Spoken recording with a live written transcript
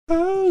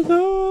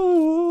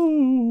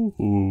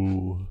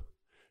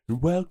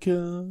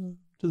Welcome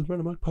to the Run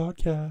Amok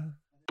Podcast.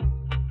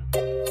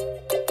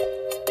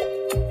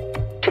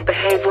 To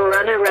behave or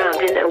run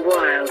around in a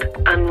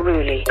wild,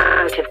 unruly,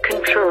 out of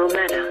control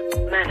manner.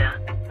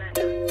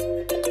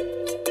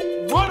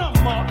 Run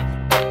Amok!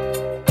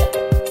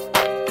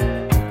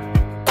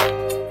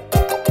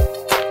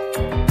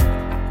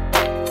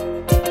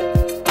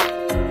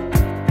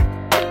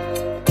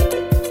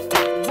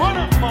 Run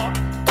Amok!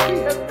 He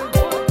has been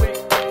following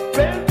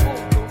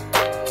bamboozled.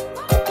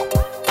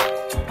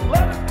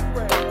 Let us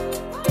pray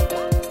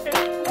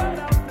and spread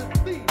out the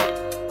sea.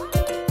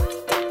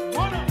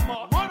 Run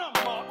Amok! Run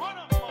Amok! Run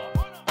Amok!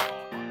 Run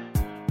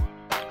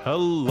Amok!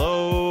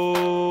 Hello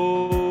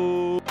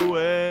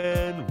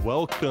and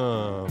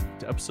welcome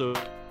to episode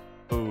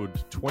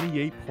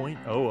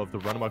 28.0 of the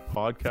Run Amok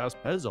Podcast,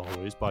 as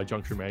always by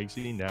Juncture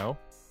Magazine. Now,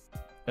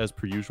 as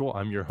per usual,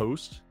 I'm your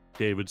host,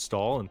 David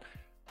Stahl, and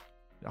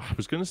I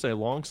was going to say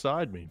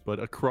alongside me, but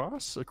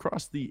across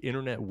the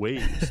internet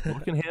waves,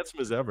 looking handsome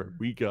as ever,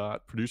 we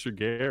got producer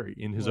Gary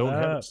in his own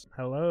house.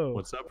 Hello.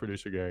 What's up,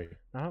 producer Gary?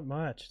 Not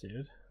much,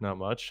 dude. Not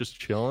much, just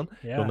chilling.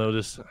 Yeah. You'll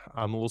notice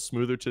I'm a little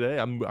smoother today.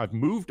 I've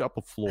moved up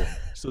a floor,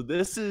 so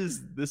this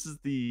is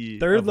the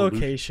Third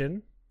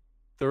location.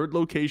 Third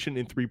location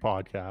in 3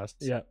 podcasts.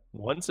 Yeah.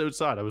 Once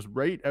outside. I was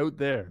right out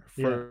there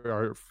for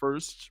our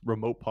first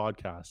remote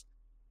podcast.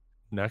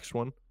 Next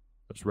one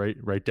was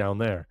right down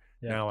there.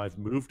 Yeah. Now I've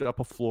moved up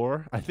a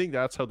floor. I think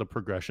that's how the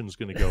progression is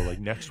going to go. Like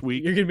next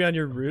week, You're gonna be on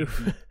your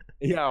roof.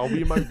 yeah, I'll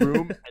be in my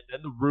room, and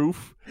then the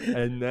roof,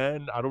 and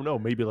then I don't know,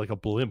 maybe like a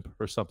blimp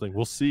or something.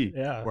 We'll see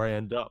Yeah. where I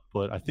end up.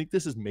 But I think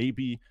this is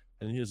maybe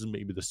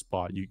the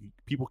spot.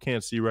 People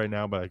can't see right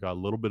now, but I got a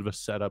little bit of a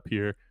setup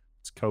here.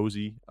 It's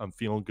cozy. I'm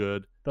feeling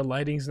good. The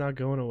lighting's not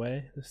going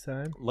away this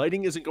time.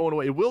 Lighting isn't going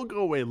away. It will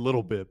go away a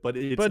little bit, but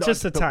it's But not,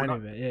 just a we're tiny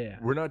not- bit. Yeah.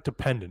 We're not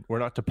dependent. We're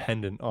not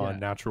dependent on Yeah.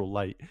 natural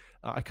light.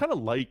 I kind of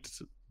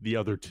liked the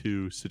other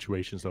 2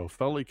 situations though. It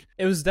felt like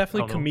It was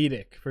definitely I don't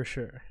comedic for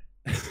sure.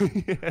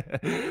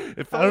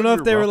 it felt I don't know like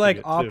if they were roughing like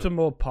it, too.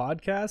 optimal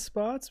podcast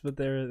spots, but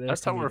they're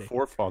That's how our comedic.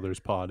 forefathers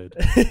potted.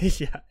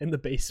 Yeah, in the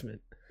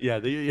basement. Yeah,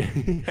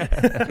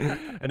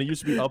 and it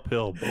used to be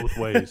uphill both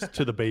ways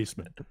to the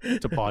basement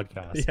to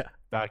podcast Yeah.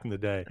 back in the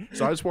day.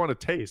 So I just want a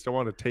taste. I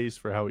want a taste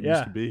for how it Yeah.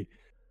 used to be.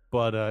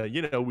 But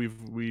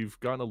we've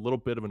gotten a little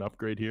bit of an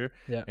upgrade here,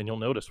 Yeah. and you'll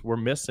notice we're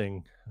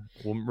missing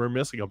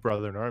a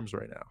brother in arms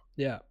right now.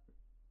 Yeah.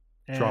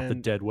 Drop the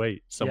And- dead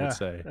weight, some yeah. would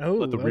say. Oh,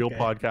 Let the real okay.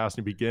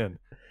 podcasting begin.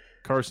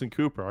 Carson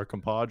Cooper, our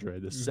compadre,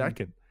 the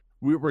second.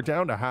 We're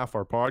down to half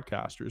our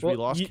podcasters. Well, we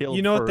lost Caleb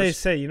you know what they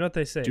first say. You know what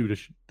they say. due to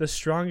The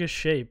strongest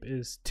shape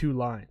is 2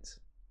 lines.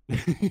 yeah.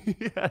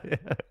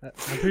 I'm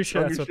pretty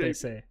sure that's Strongest what they shape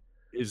say.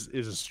 is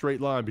a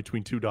straight line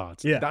between 2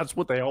 dots. Yeah. That's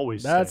what they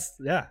always say. It's That's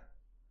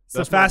the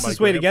what my fastest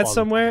way to get grandfather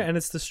somewhere, told me. and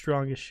it's the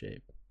strongest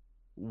shape.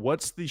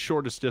 What's the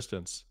shortest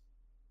distance?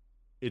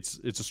 It's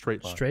a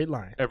straight line. Straight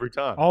line. Every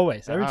time.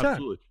 Always. Every time.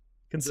 Absolutely.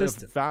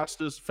 Consistent.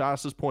 The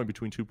fastest point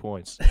between 2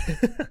 points.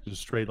 Just a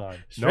straight line.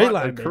 Straight Not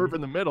line, a curve baby.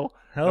 in the middle.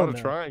 Hell not a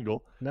no.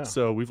 triangle. No.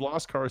 So we've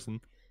lost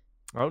Carson.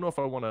 I don't know if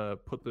I want to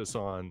put this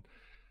on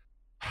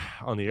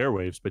the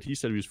airwaves, but he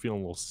said he was feeling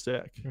a little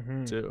sick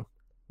Mhm. too.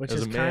 Which as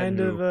is a man kind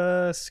who-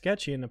 of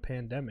sketchy in a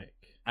pandemic.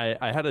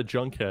 I had a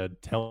junkhead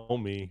tell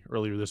me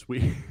earlier this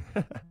week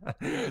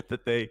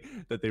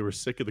that they were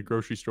sick of the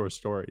grocery store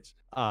stories.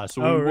 So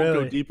we Oh, won't go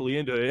really? deeply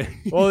into it.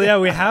 Well, yeah,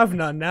 we have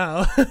none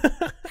now.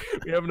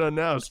 We haven't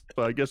announced,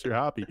 but I guess you're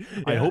happy.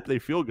 I Yeah. hope they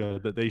feel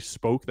good that they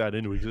spoke that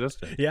into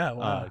existence. Yeah,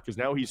 wow. Because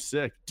now he's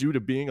sick due to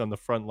being on the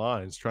front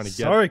lines trying to get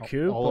Sorry,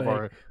 Coop, all of like,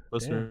 our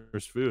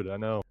listeners food. I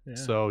know. Yeah.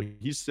 So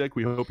he's sick.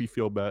 We hope he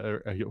feels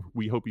better.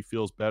 We hope he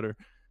feels better.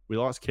 We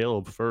lost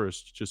Caleb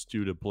first just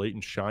due to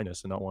blatant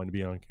shyness and not wanting to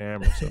be on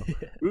camera. So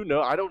who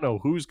know? I don't know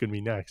who's gonna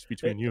be next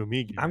between you and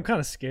me. Gary. I'm kind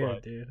of scared,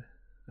 But- dude.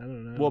 I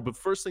don't know. Well, but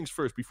first things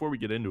first, before we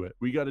get into it,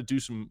 we got to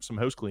do some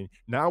house cleaning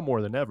now more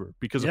than ever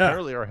because Yeah.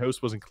 apparently our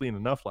house wasn't clean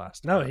enough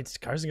last no, time.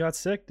 Carson got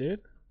sick,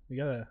 dude. We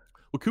gotta.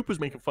 Well, Coop was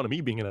making fun of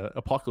me being in an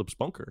apocalypse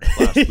bunker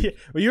last week.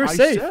 Well, you were I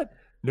safe. said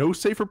no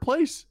safer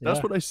place. That's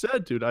Yeah. what I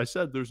said, dude. I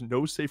said there's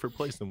no safer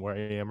place than where I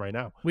am right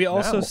now. We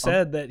also Now,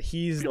 said that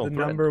he's the feeling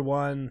threatened. number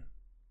 1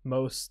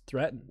 most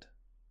threatened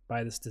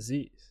by this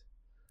disease.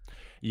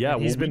 Yeah,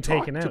 And he's well, been we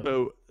taken talked out.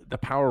 about the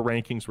power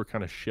rankings were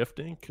kind of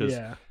shifting because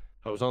Yeah,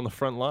 I was on the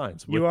front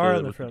lines. you with are the-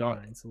 on the with front doc-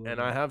 lines. a little and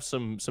bit. I have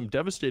some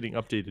devastating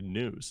updated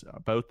news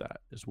about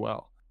that as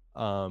well.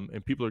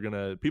 And people are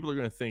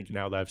gonna think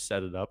now that I've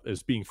set it up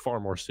as being far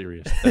more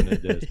serious than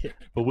it is. Yeah.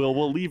 But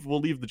we'll leave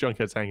the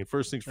junkheads hanging.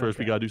 First things first,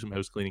 we Okay. gotta do some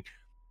house cleaning.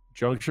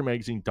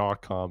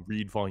 JunctureMagazine.com.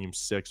 Read volume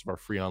 6 of our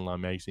free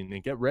online magazine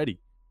and get ready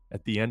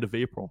at the end of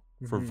April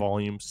for Mhm.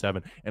 volume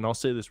 7. And I'll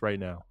say this right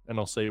now, and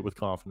I'll say it with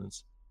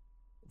confidence.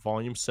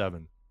 Volume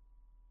 7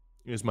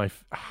 is my.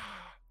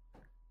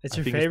 It's I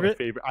your think favorite? It's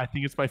my favorite. I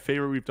think it's my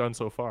favorite we've done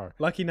so far.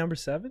 Lucky number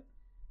 7?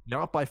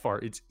 Not by far.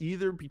 It's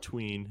either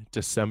between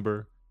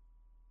December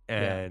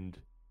and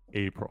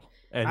April.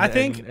 And I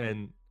think,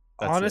 and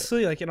that's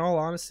honestly, like in all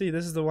honesty,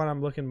 this is the one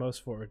I'm looking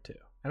most forward to.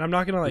 And I'm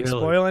not gonna like Really?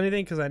 spoil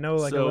anything because I know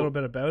like a So- little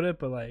bit about it,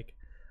 but like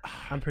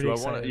I'm pretty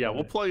excited. Yeah, about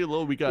we'll it. play a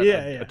little. We got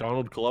a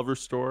Donald Glover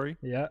story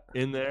Yeah.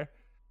 in there.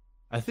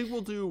 I think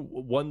we'll do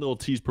one little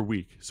tease per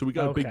week. So we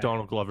got a big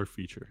Donald Glover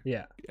feature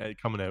Yeah.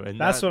 coming out. And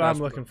that's what I'm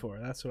looking for.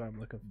 That's what I'm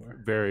looking for.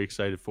 Very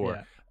excited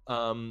for.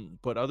 Yeah.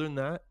 But other than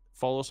that,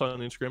 follow us on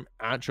Instagram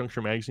at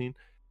Juncture Magazine.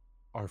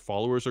 Our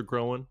followers are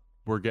growing.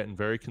 We're getting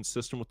very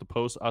consistent with the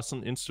posts. Us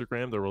on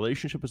Instagram, the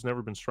relationship has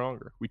never been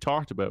stronger. We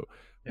talked about,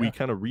 we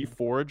kind of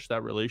reforged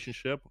that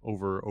relationship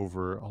over,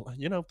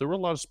 there were a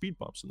lot of speed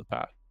bumps in the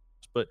past.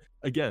 But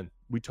again,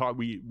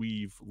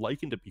 we've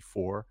likened it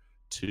before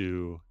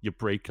to you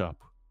break up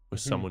with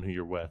someone who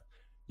you're with.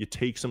 You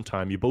take some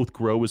time. You both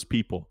grow as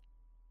people.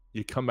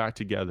 You come back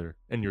together,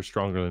 and you're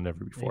stronger than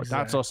ever before.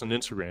 Exactly. That's us on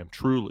Instagram,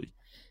 truly.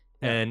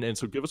 And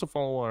so give us a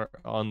follow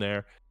on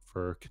there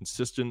for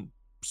consistent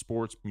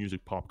sports,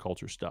 music, pop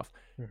culture stuff.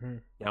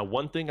 Now,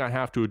 one thing I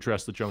have to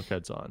address the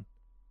junkheads on: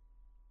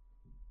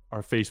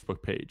 our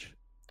Facebook page.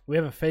 We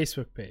have a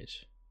Facebook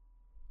page.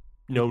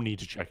 No need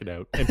to check it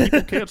out, and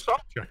people can't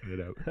stop checking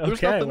it out.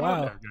 There's nothing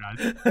on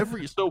there,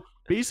 guys. So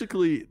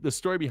basically, the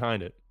story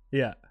behind it,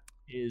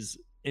 is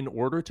in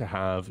order to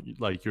have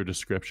like your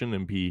description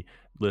and be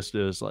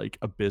listed as like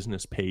a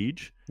business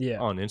page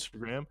on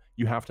Instagram,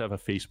 you have to have a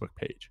Facebook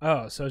page.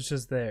 Oh, so it's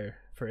just there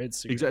for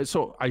Instagram. Exactly.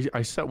 So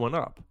I set one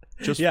up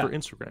just for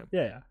Instagram.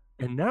 Yeah.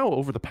 And now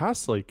over the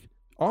past,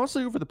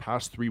 honestly, over the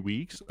past 3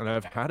 weeks, and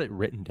I've had it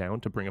written down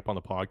to bring up on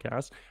the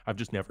podcast, I've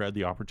just never had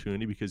the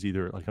opportunity because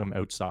either like I'm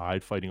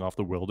outside fighting off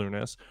the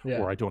wilderness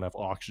or I don't have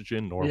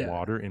oxygen nor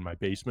water in my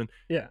basement.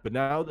 Yeah. But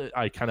now that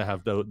I kind of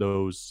have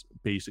those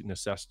basic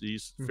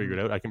necessities figured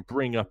out, I can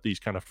bring up these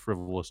kind of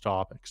frivolous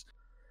topics.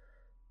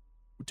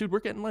 Dude, we're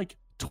getting like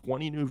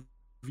 20 new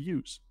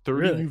views,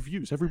 30 new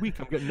views every week.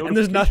 I'm getting notifications. And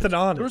there's nothing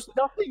on it. There's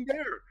nothing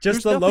there.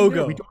 Just the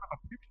logo. We don't have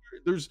a picture.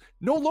 There's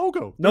no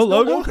logo. No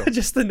logo?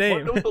 Just the name.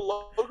 You know what the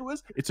logo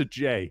is? It's a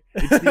J.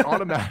 It's the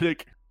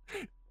automatic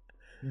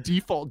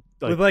default.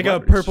 With like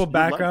letters. A purple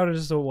background and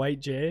just a white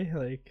J,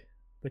 like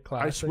the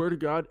classic. I swear to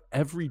God,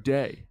 every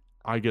day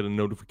I get a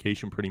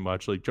notification pretty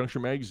much. Like Juncture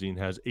Magazine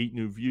has 8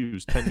 new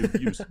views, 10 new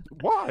views.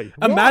 Why?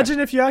 Imagine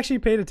if you actually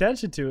paid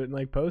attention to it and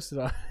like posted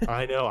on it.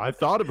 I know. I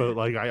thought about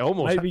I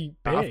almost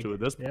have to at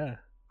this point. Yeah.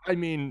 I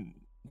mean,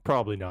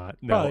 probably not.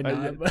 No, probably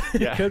not, but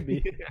it could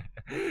be.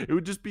 It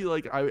would just be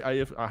like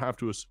I have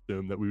to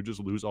assume that we would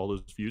just lose all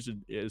those views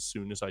as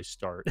soon as I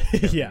start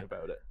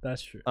about it.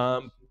 That's true.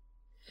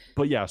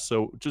 But yeah,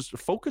 so just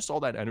focus all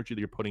that energy that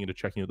you're putting into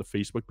checking out the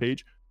Facebook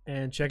page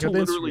and check out the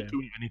literally Instagram.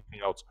 Doing anything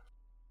else.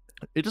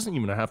 It doesn't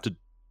even have to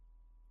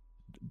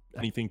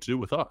anything to do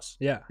with us.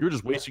 Yeah, you're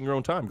just wasting your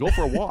own time. Go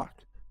for a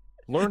walk.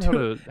 Learn how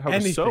to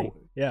sew.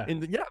 Yeah,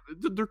 and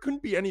there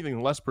couldn't be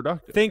anything less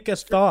productive. Think a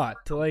thought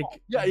to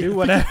do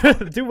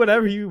whatever, do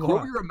whatever you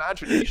want. Grow your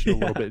imagination a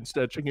little bit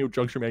instead of checking out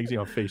Juncture Magazine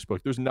on Facebook.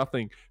 There's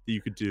nothing that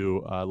you could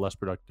do less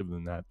productive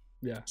than that.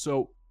 Yeah.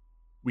 So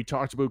we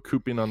talked about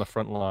cooping on the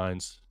front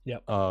lines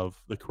of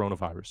the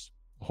coronavirus.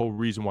 The whole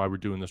reason why we're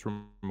doing this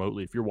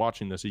remotely. If you're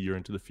watching this a year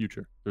into the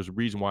future, there's a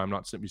reason why I'm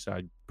not sitting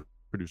beside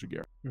producer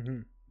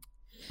Garrett.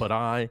 But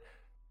I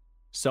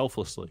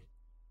selflessly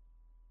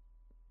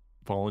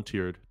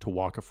volunteered to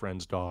walk a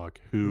friend's dog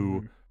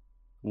who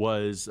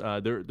was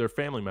their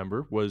family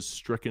member was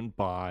stricken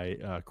by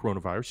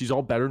coronavirus. He's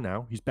all better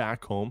now. He's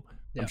back home.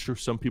 I'm sure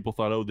some people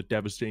thought, oh, the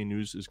devastating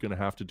news is going to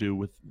have to do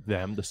with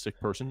them, the sick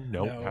person.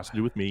 No, it has to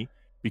do with me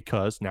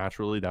because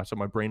naturally that's how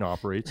my brain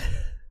operates.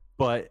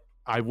 But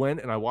I went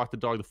and I walked the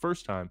dog the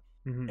first time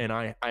and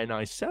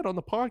I said on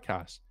the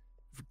podcast,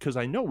 because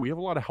I know we have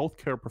a lot of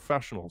healthcare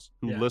professionals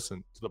who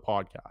listen to the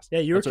podcast. Yeah,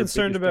 you were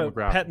concerned about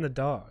petting the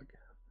dog.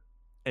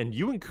 And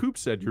you and Coop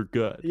said you're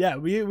good. Yeah,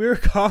 we were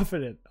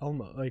confident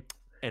almost.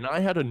 And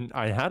I had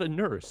a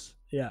nurse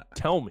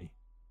tell me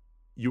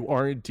you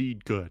are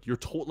indeed good. You're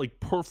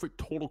perfect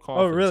total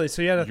confidence. Oh, really?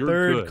 So you had a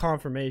third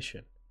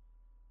confirmation.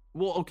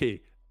 Well,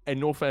 okay. And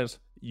no offense,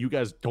 you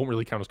guys don't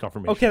really count as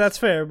confirmation. Okay, that's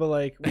fair, but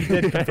we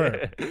did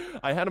confirm.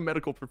 I had a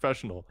medical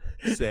professional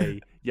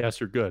say, yes,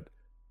 you're good.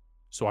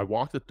 So I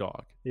walked the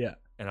dog. Yeah.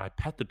 And I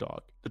pet the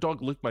dog. The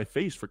dog licked my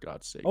face, for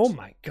God's sake. Oh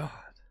my God.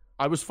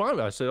 I was fine with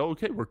it. I said,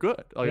 okay, we're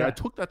good. I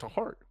took that to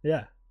heart.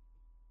 Yeah.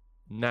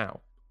 Now,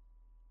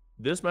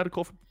 this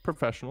medical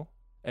professional,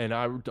 and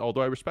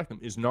although I respect them,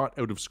 is not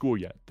out of school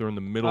yet. They're in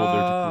the middle of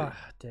their degree.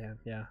 Damn.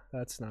 Yeah.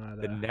 That's not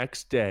the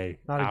next day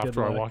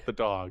after I walk the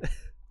dog,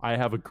 I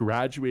have a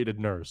graduated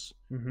nurse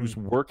who's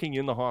working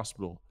in the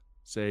hospital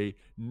say,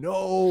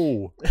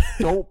 no,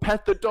 don't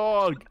pet the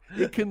dog.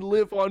 It can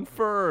live on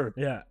fur.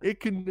 Yeah. It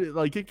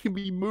can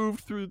be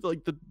moved through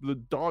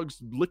the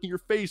dog's licking your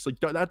face.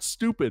 That's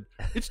stupid.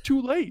 It's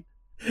too late.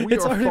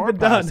 It's already been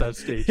done. That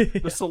stage.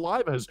 The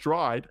saliva has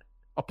dried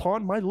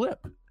upon my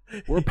lip.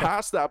 We're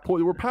past that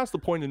point. We're past the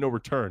point of no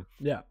return.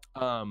 Yeah.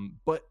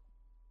 But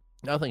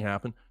nothing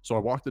happened. So I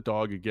walked the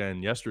dog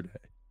again yesterday.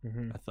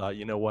 I thought,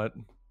 you know what?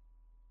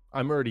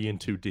 I'm already in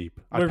too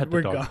deep.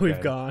 We've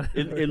gone.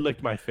 It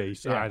licked my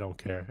face. I don't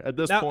care. At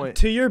this point.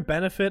 To your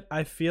benefit,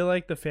 I feel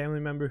like the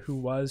family member who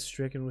was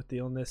stricken with the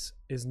illness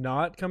is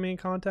not coming in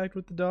contact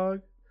with the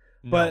dog.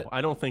 No, But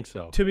I don't think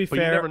so. To be But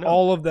you fair, never know.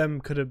 all of them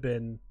could have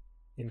been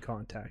in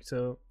contact.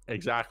 So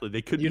Exactly.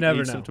 They could You be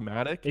never know.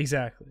 asymptomatic.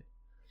 exactly.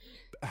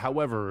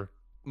 However,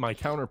 my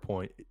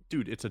counterpoint,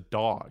 dude, it's a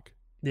dog.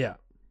 Yeah.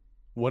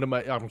 What am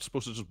I? I'm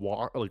supposed to just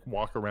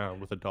walk around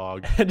with a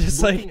dog,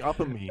 Just looking like up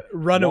at me,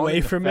 run away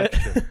wanting from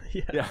affection.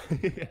 it. Yeah.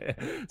 Yeah,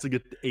 it's like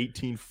an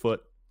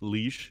 18-foot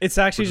leash. It's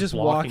actually We're just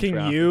blocking walking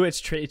traffic. you. It's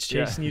chasing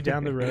Yeah. you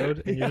down the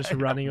road, and you're just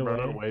running I'm away.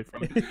 running away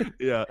from it.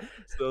 Yeah.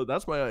 So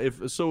that's my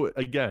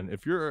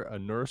if you're a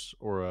nurse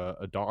or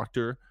a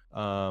doctor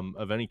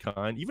of any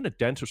kind, even a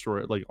dentist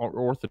or like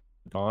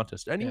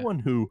orthodontist, anyone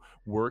who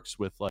works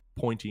with like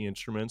pointy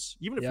instruments,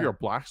 even if Yeah. you're a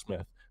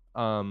blacksmith,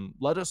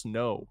 let us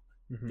know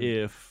Mhm.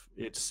 if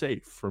it's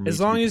safe for me. As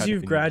to long be as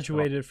you've petting this dog.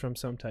 graduated from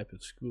some type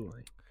of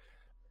schooling.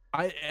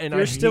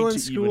 You're still in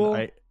school?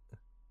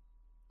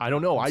 I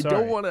don't know. I'm I sorry.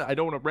 don't want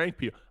to rank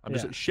people. I'm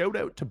just shout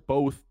out to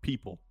both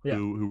people Yeah.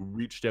 who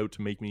reached out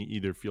to make me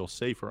either feel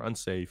safe or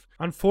unsafe.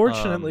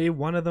 Unfortunately,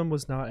 one of them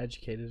was not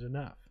educated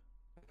enough.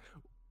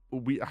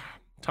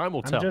 Time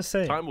will I'm tell. just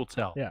saying. Time will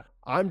tell. Yeah.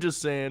 I'm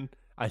just saying.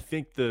 I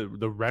think the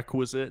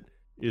requisite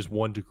is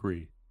 1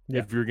 degree. Yeah.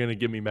 If you're going to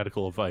give me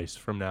medical advice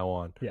from now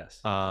on. Yes.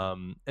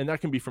 And that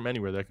can be from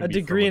anywhere. That can A be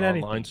degree from in an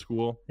anything. online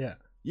school. Yeah.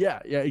 Yeah.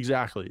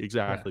 Exactly.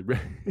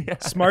 Yeah.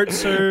 Smart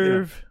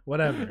serve,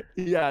 whatever.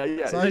 Yeah.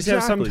 As long as you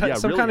have some exactly.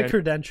 some really kind of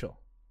credential.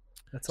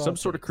 That's all. some it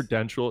sort of takes.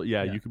 credential.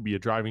 Yeah, Yeah. you could be a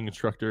driving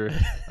instructor.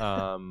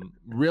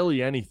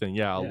 Really anything.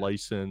 Yeah, a Yeah.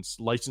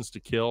 license to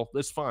kill.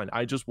 That's fine.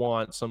 I just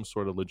want some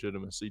sort of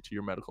legitimacy to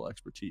your medical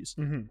expertise.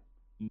 Mhm.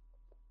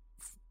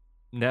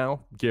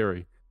 Now,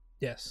 Gary,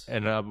 Yes.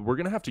 and we're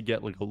gonna have to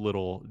get like a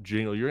little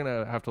jingle. You're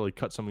gonna have to like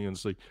cut something and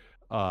say,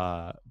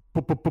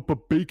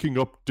 baking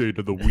update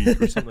of the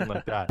week or something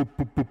like that.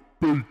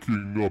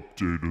 Baking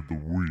update of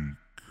the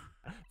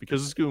week.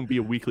 Because it's going to be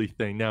a weekly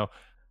thing. Now,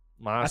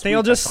 I think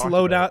I'll just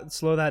slow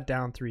that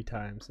down 3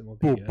 times, and we'll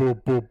be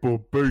good.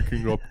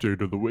 Baking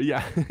update of the week.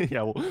 Yeah,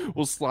 yeah,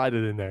 we'll slide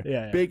it in there.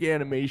 Yeah. Big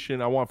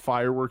animation. I want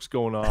fireworks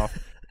going off.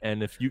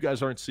 And if you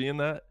guys aren't seeing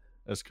that,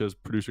 that's because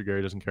producer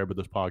Gary doesn't care about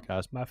this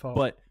podcast. My fault.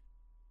 But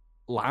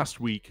last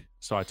week,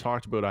 so I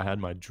talked about I had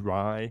my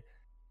dry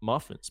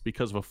muffins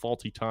because of a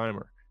faulty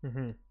timer.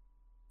 Mhm.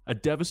 A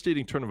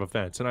devastating turn of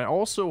events. And I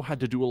also had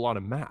to do a lot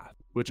of math,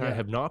 which I Yeah.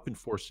 have not been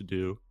forced to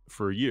do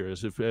for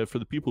years. If for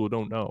the people who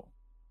don't know,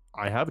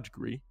 I have a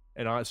degree,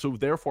 and so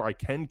therefore I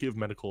can give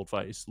medical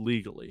advice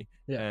legally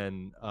Yeah.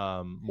 and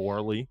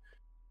morally.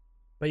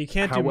 But you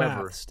can't do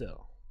However, math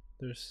still.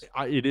 There's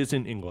it is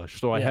in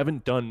English, so I Yeah.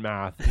 haven't done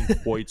math in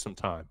quite some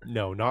time.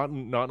 No, not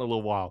in a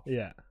little while.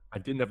 yeah. I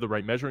didn't have the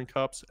right measuring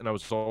cups, and I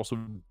was also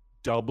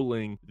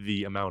doubling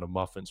the amount of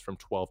muffins from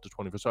 12 to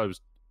 24. So I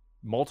was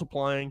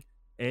multiplying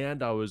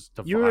and I was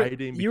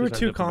dividing. You were because I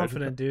too didn't have the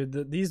measuring confident,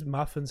 dude. These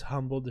muffins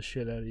humbled the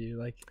shit out of you.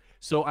 Like,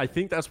 So I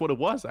think that's what it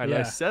was. And I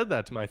Yeah. said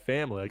that to my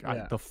family. Like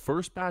Yeah. the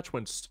first batch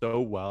went so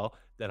well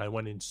that I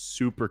went in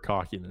super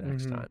cocky the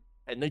next Mhm. time.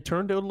 And they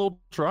turned out a little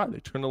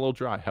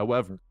dry.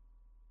 However,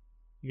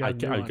 you got a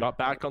new I one. got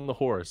back on the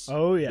horse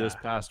Oh yeah. this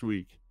past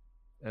week.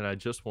 And I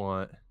just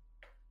want,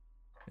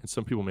 and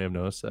some people may have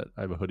noticed that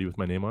I have a hoodie with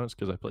my name on it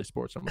because I play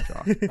sports on my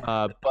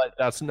job. But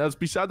that's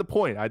beside the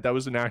point. That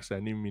was an accident. I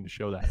didn't even mean to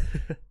show that.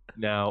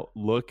 Now,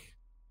 look.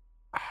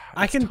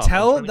 I it's can tough. I'm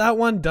tell trying to that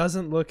one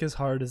doesn't look as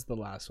hard as the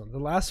last one. The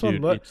last one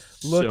Dude, looked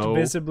it's so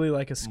visibly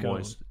like a scone.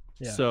 moist.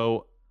 Yeah.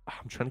 So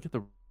I'm trying to get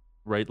the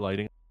right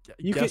lighting.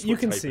 You Guess can you what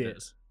can type see it.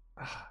 is.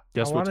 I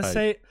Guess what want to type.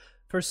 say,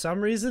 for some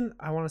reason,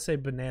 I want to say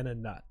banana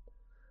nut.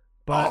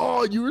 But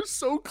Oh, you were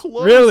so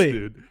close, Really?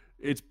 dude.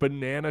 It's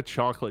banana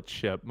chocolate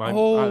chip. We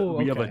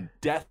have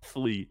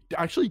okay.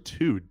 actually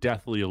 2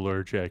 deathly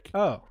allergic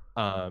oh,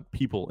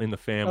 people in the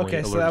family.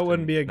 okay. So allergic that to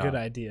wouldn't be a good nuts.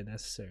 idea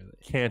necessarily.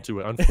 Can't do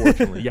it,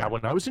 unfortunately. Yeah,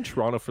 when I was in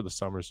Toronto for the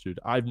summers, dude,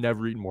 I've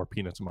never eaten more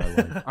peanuts in my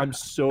life.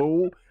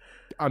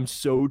 I'm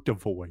so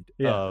devoid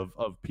Yeah.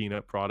 of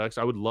peanut products.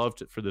 I would love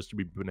for this to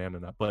be banana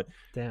nut, but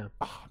Damn,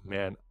 oh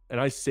man. And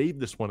I saved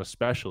this one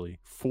especially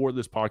for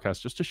this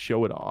podcast just to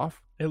show it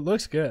off. it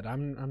looks good.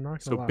 I'm not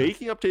gonna So lie.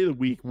 baking update of the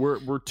week,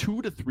 we're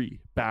 2 to 3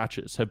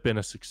 batches have been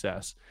a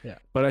success. Yeah.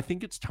 But I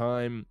think it's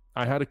time.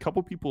 I had a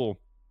couple people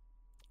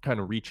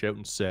kind of reach out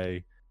and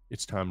say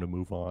it's time to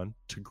move on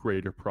to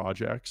greater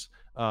projects.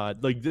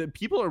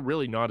 People are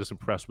really not as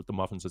impressed with the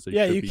muffins as they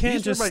Yeah, should you be. can't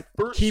These are just my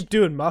first... keep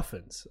doing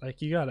muffins. Like,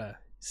 you gotta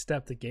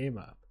step the game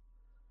up.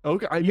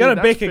 Okay, You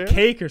gotta bake a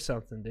cake or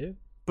something, dude.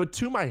 But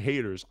to my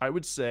haters, I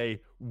would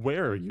say,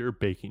 where are your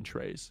baking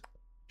trays?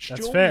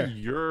 That's Show fair. me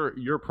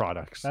your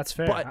products. That's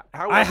fair. But, I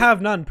however,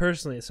 have none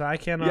personally, so I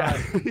cannot.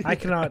 Yeah. I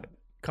cannot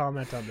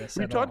comment on this.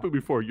 We at talked all. about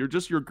before. You're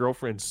just your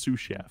girlfriend's sous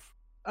chef.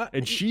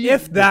 And she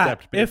if is the that,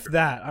 depth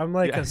baker. I'm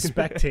like Yeah. a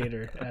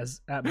spectator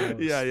at most.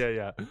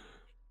 Yeah.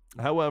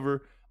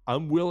 However,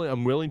 I'm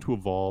willing to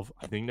evolve.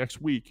 I think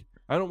next week,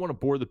 I don't want to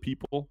bore the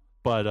people,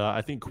 but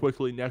I think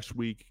quickly next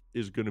week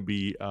is going to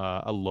be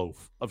a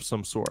loaf of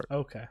some sort.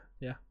 Okay.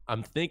 Yeah.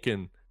 I'm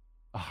thinking,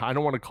 I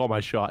don't want to call my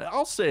shot.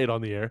 I'll say it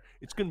on the air.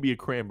 It's going to be a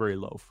cranberry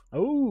loaf.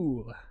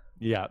 Oh.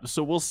 Yeah,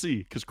 so we'll see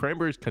because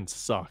cranberries can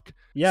suck.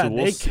 Yeah, So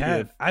we'll they see can.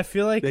 if I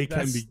feel like they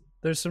can be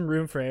there's some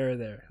room for error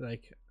there.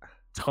 Like,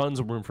 tons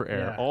of room for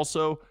error. Yeah.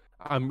 Also,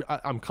 I'm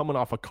coming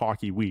off a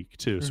cocky week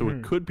too, so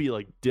it could be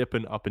like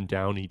dipping up and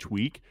down each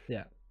week.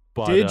 yeah.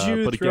 But Did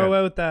you but throw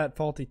again, out that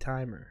faulty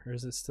timer, or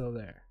is it still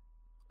there?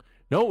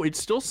 no, it's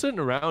still sitting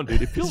around,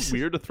 dude. It feels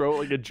weird to throw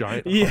like a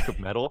giant Yeah, hunk of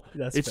metal.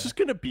 that's It's fair. just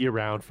gonna be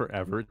around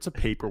forever. It's a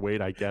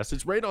paperweight, I guess.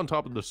 It's right on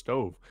top of the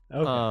stove.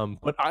 Okay.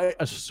 But I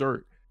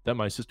assert that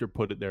my sister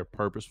put it there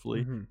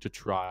purposefully Mhm. to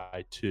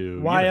try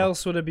to Why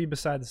else would it be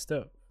beside the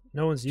stove?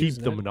 No one's keep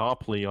using the it.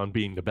 monopoly on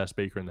being the best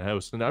baker in the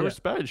house. And I Yeah.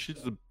 respect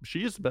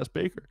she is the best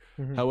baker.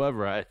 Mhm.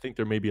 However, I think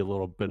there may be a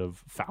little bit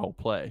of foul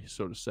play,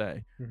 so to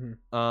say. Mhm.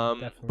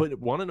 But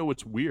want to know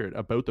what's weird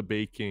about the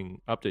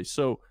baking updates?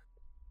 So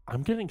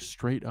I'm getting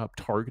straight up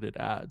targeted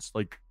ads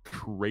like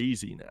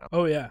crazy now.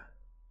 Oh yeah.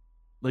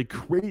 Like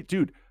crazy,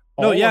 dude.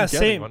 No, All yeah, I'm getting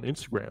same. on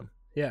Instagram.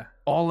 Yeah.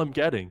 All I'm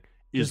getting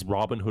is Just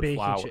Robin Hood baking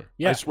flour. shit.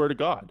 Yeah. I swear to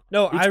God.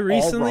 No, It's I all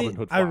recently Robin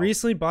Hood I flour.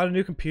 recently bought a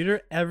new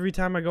computer. Every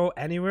time I go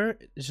anywhere,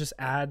 it's just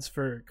ads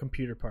for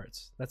computer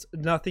parts. That's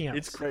nothing else.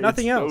 It's crazy.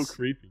 Nothing it's else. So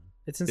creepy.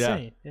 It's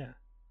insane. Yeah.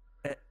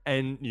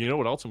 And you know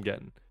what else I'm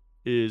getting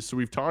is, so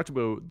we've talked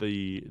about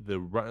the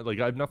run, like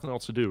I have nothing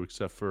else to do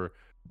except for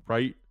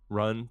write,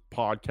 run,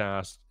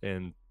 podcast,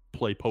 and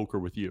play poker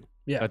with you.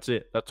 Yeah. That's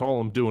it. That's all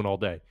I'm doing all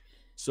day.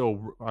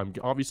 So I'm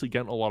obviously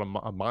getting a lot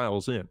of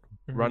miles in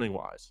Mhm. running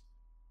wise.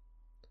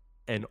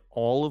 And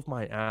all of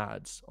my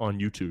ads on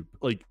YouTube,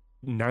 like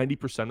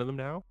 90% of them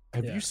now,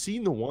 have Yeah. you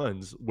seen the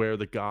ones where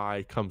the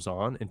guy comes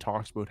on and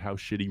talks about how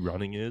shitty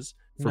running is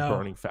for No.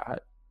 burning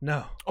fat?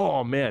 No.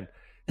 Oh man,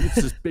 it's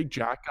this big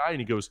jack guy, and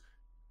he goes,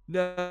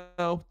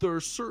 "Now there are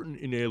certain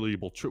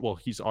inalienable well,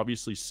 he's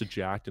obviously so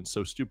jacked and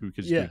so stupid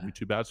because he's Yeah. doing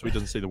YouTube ads, so he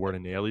doesn't say the word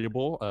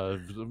inalienable, a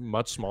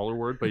much smaller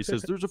word, but he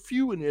says there's a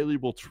few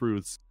inalienable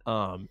truths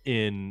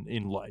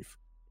in life.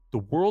 The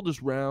world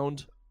is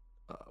round,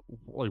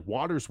 like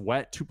water's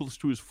wet. 2 +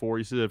 2 is 4.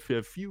 He says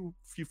a few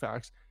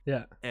facts,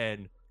 Yeah.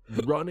 and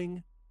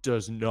running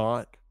does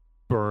not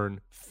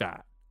burn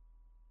fat,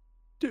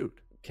 dude.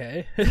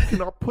 Okay. You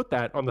cannot put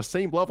that on the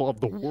same level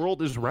of the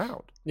world is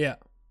round. Yeah.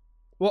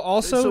 Well,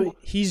 also So-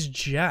 he's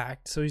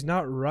jacked, so he's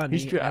not running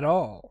He's jacked. at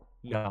all.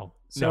 No,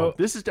 So-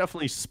 this is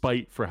definitely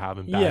spite for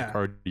having bad Yeah.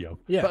 cardio.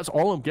 Yeah. That's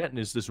all I'm getting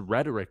is this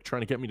rhetoric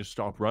trying to get me to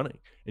stop running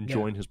and Yeah.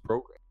 join his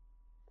program.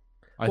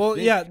 I Well,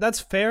 think- yeah, that's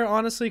fair,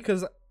 honestly,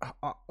 because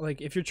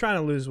like if you're trying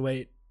to lose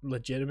weight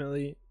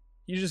legitimately,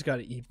 you just got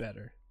to eat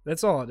better.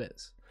 That's all it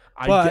is.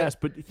 I but guess,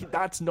 but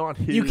that's not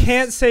his. You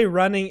can't say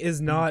running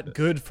is not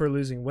good for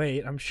losing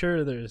weight. I'm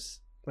sure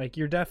there's like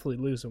you're definitely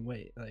losing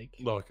weight. Like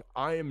Look,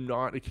 I am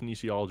not a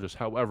kinesiologist.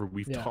 However,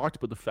 we've Yeah. talked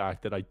about the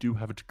fact that I do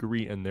have a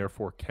degree and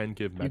therefore can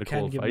give you medical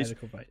can give advice,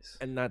 medical advice.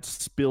 and that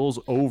spills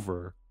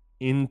over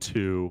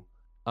into.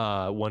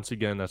 Once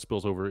again, that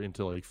spills over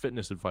into like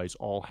fitness advice,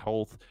 all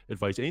health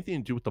advice, anything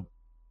to do with the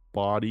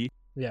body.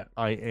 Yeah.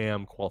 I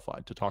am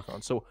qualified to talk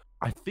on. So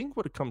I think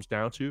what it comes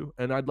down to,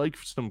 and I'd like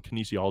some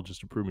kinesiologists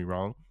to prove me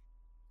wrong,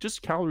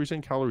 just calories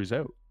in, calories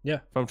out. Yeah.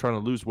 If I'm trying to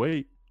lose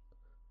weight,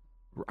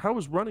 how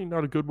is running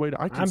not a good way to?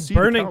 I can I'm see the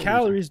burning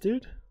calories,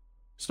 dude.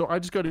 so I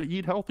just got to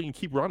eat healthy and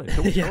keep running.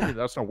 Don't Yeah. tell me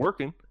that's not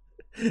working.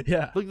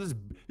 Yeah. Look at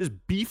this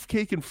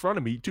beefcake in front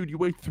of me, dude. You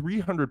weigh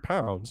 300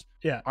 pounds.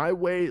 Yeah. I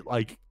weigh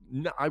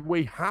I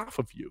weigh half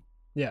of you.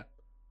 Yeah.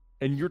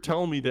 And you're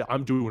telling me that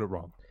I'm doing it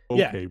wrong.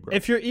 Yeah. Okay, bro.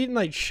 If you're eating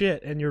like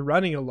shit and you're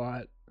running a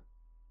lot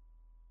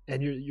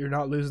and you're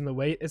not losing the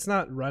weight, it's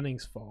not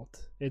running's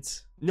fault.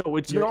 It's No,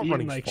 it's you're not eating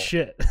running like fault.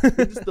 shit.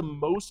 It's the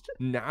most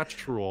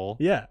natural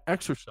Yeah.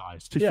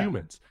 exercise to Yeah.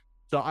 humans.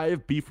 So I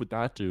have beef with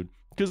that dude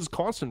because it's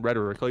constant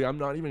rhetoric. Like I'm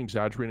not even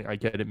exaggerating. I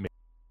get it maybe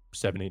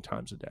 7-8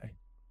 times a day.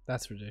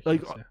 That's ridiculous.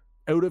 Like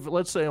yeah. out of,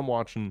 let's say I'm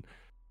watching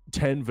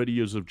 10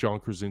 videos of John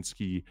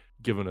Krasinski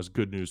giving us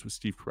good news with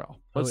Steve Carell.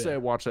 Let's say yeah. I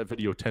watched that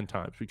video 10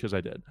 times because I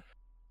did.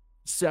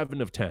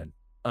 7 of 10,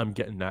 I'm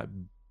getting that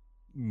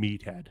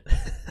meathead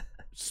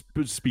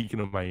speaking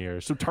of my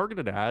ears. So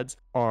targeted ads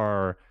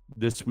are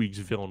this week's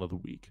villain of the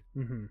week.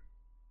 Mm-hmm.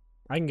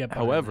 I can get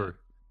behind However,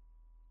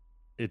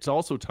 it's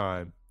also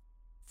time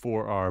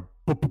for our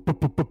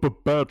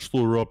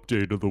Bachelor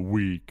Update of the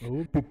Week. that.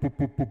 Ooh,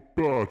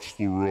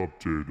 Bachelor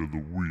Update of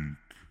the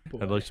Week. boy.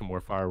 I'd like some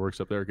more fireworks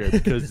up there, okay?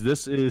 Because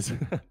this is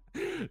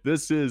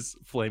this is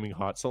flaming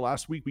hot. So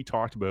last week we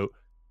talked about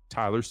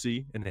Tyler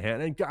C and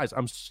Hannah. And guys,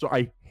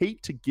 I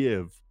hate to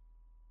give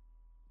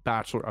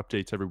Bachelor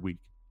updates every week,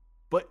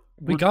 but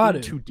We we're got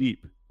in it. too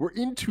deep. We're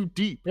in too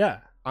deep. Yeah.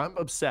 I'm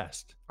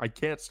obsessed. I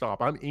can't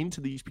stop. I'm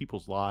into these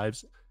people's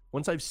lives.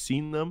 Once I've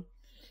seen them,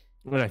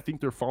 and I think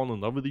they're falling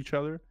in love with each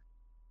other,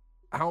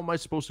 how am I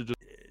supposed to just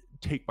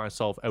take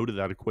myself out of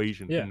that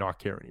equation Yeah. and not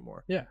care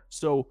anymore? Yeah.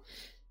 So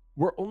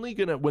we're only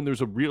gonna, when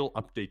there's a real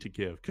update to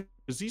give,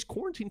 because these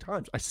quarantine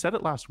times, I said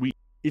it last week,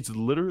 it's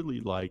literally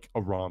like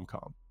a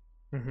rom-com.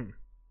 Mm-hmm.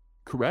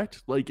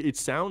 Correct? Like it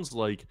sounds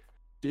like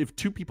if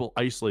two people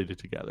isolated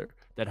together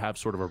that have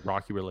sort of a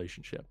rocky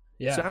relationship.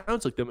 Yeah.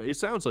 Sounds like them. It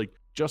sounds like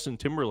Justin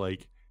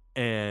Timberlake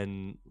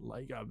and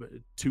like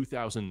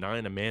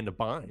 2009 Amanda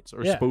Bynes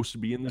are Yeah. supposed to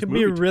be in It this could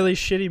movie. be a really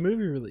shitty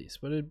movie release,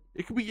 but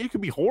It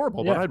could be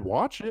horrible, Yeah. but I'd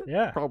watch it.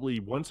 Yeah. Probably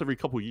once every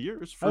couple of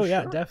years. For oh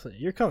yeah, sure.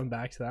 definitely. You're coming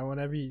back to that one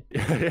every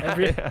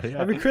Yeah.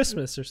 every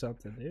Christmas or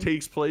something, dude. It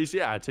takes place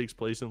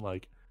in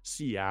like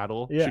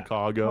Seattle, Yeah.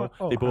 Chicago.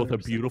 Oh, they both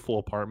have 100%. beautiful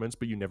apartments,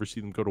 but you never see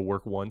them go to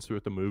work once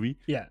throughout the movie.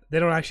 Yeah, they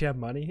don't actually have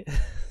money.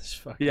 It's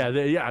fucking-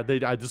 They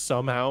just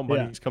somehow Yeah.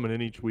 money's coming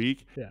in each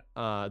week.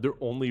 Yeah. Their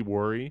only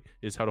worry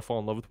is how to fall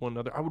in love with one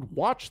another. I would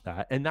watch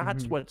that, and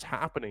that's Mhm. what's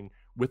happening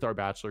with our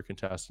Bachelor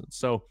contestants.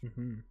 So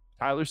Mhm.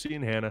 Tyler C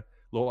and Hannah,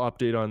 little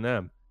update on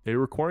them. They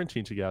were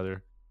quarantined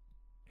together.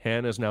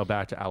 Hannah's now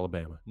back to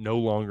Alabama, no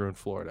longer in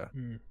Florida.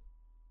 Mm.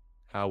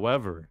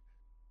 However,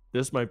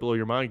 this might blow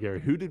your mind,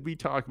 Gary. Who did we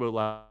talk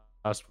about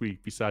last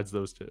week besides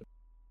those two?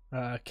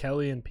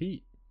 Kelly and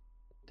Pete.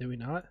 Did we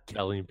not?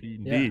 Kelly and Pete,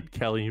 Yeah. indeed.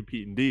 Kelly and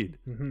Pete, indeed.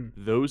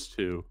 Mm-hmm. Those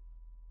two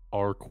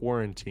are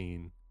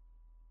quarantined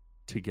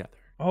together.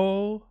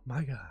 Oh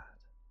my god.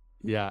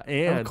 Yeah,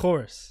 and Of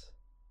course.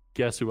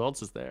 guess who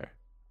else is there?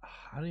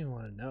 I don't even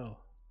want to know.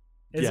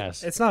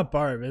 Yes. It's not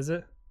Barb, is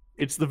it?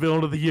 It's the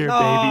villain of the year, baby.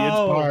 It's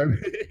No! Barb.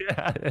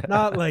 Yeah.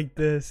 Not like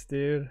this,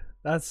 dude.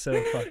 That's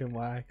so fucking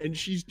whack. And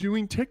she's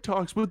doing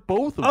TikToks with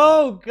both of them.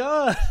 Oh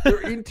god.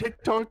 They're in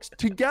TikToks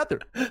together.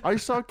 I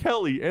saw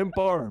Kelly and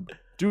Barb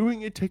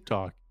doing a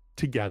TikTok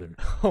together.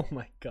 Oh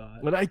my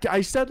god. And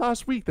I said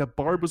last week that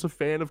Barb was a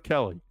fan of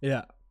Kelly.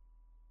 Yeah.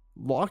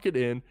 Lock it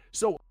in.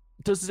 So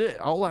does it?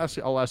 I'll ask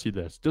you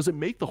this: does it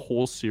make the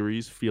whole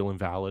series feel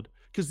invalid?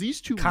 Because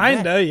these two met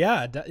Kinda,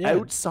 yeah. Yeah.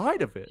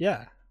 outside of it.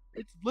 Yeah.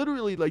 It's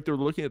literally like they're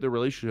looking at their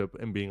relationship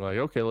and being like,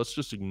 okay, let's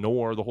just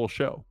ignore the whole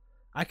show.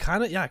 I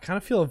kind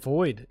of feel a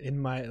void in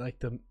my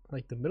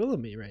the middle of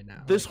me right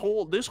now. This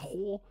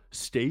whole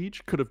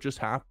stage could have just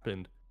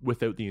happened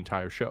without the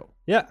entire show.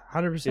 Yeah,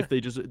 100%. If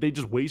they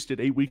just wasted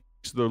 8 weeks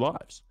of their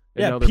lives.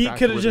 And Yeah, now they're Pete back to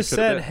could where have they just could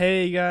have said, been.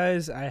 "Hey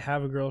guys, I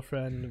have a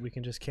girlfriend. We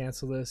can just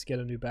cancel this, get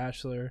a new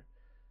bachelor,"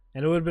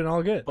 and it would have been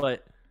all good.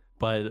 But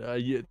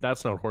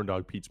that's not Horn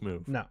Dog Pete's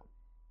move. No.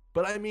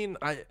 But I mean,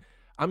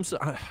 I'm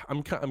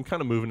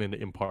kind of moving into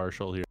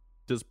impartial here.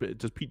 Does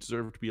Pete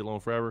deserve to be alone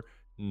forever?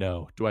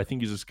 No. Do I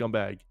think he's a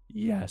scumbag?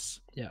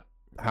 Yes. Yeah.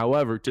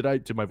 However,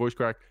 did my voice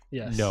crack?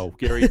 Yes. No.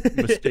 Gary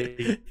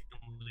mistakenly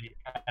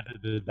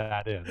edited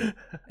that in,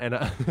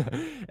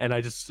 and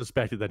I just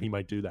suspected that he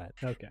might do that.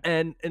 Okay.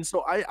 And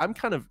so I'm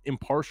kind of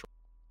impartial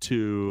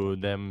to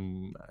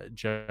them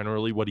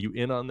generally. What are you,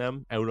 in on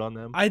them, out on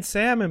them? I'd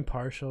say I'm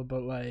impartial,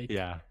 but like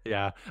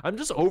Yeah. I'm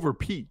just over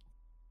Pete.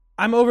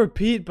 I'm over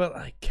Pete, but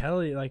like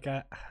Kelly, like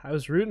I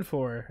was rooting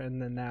for her,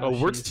 and then now. Oh,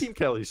 we're she's- Team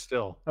Kelly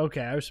still.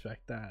 Okay, I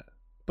respect that,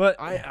 but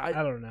I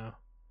don't know.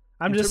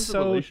 I'm in just terms of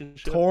so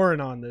relationship-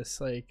 torn on this.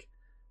 Like,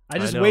 I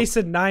just know.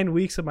 wasted 9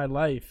 weeks of my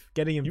life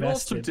getting You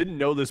also invested. didn't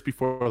know this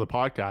before the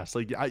podcast.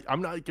 Like,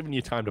 I'm not giving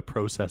you time to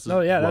process it. Oh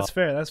yeah, well, that's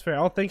fair. That's fair.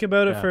 I'll think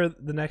about it Yeah. for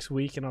the next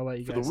week, and I'll let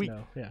you For the guys week.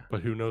 know. Yeah.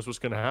 But who knows what's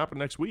going to happen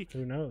next week?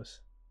 Who knows?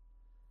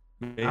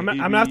 I'm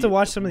gonna have to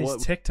watch some of these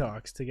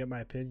TikToks to get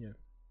my opinion.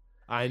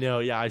 I know.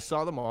 Yeah, I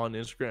saw them on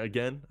Instagram.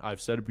 Again,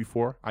 I've said it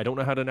before. I don't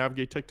know how to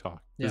navigate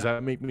TikTok. Does Yeah.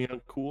 that make me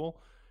uncool?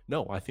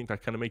 No, I think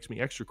that kind of makes me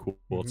extra cool.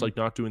 It's Mhm. like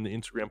not doing the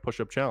Instagram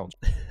push-up challenge.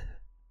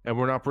 And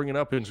we're not bringing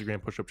up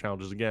Instagram push-up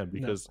challenges again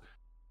because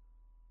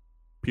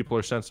people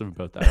are sensitive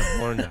about that.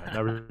 I've learned that. And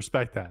I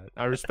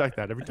respect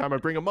that. Every time I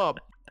bring them up,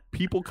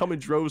 people come in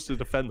droves to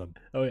defend them.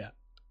 Oh yeah.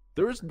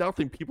 There is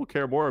nothing people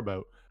care more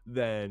about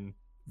than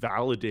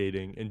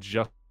validating and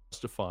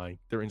justifying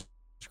their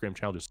Instagram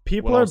challenges.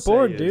 People What are I'll say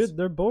bored, is dude.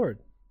 They're bored.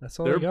 That's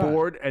all They're they got.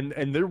 bored and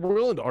they're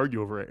willing to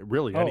argue over it.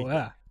 Really, Oh anything.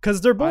 yeah, because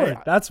they're bored.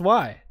 That's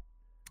why.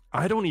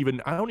 I don't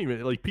even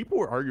like, people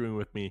were arguing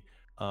with me,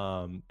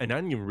 and I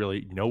didn't even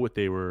really know what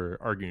they were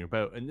arguing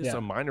about. And this is Yeah.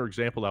 a minor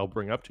example I'll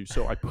bring up to you.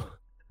 So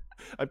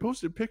I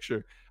posted a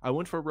picture. I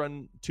went for a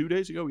run 2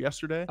 days ago,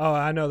 yesterday. Oh,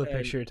 I know the And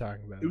picture you're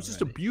talking about. It was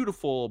just a already.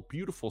 beautiful,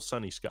 beautiful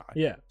sunny sky.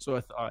 Yeah. So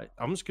I thought,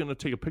 I'm just gonna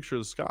take a picture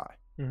of the sky.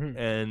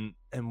 Mhm.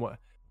 And what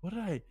did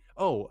I?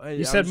 Oh,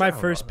 You said my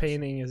first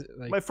painting is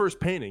like. My first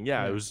painting.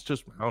 Yeah, Yeah. it was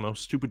just, I don't know,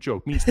 stupid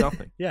joke, means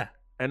nothing. Yeah.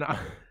 And I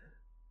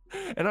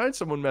had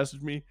someone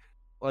message me,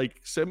 like,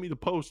 send me the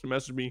post and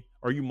message me,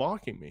 are you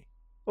mocking me?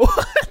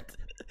 What?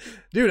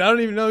 Dude, I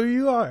don't even know who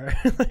you are.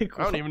 Like,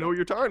 I don't even know what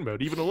you're talking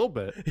about, even a little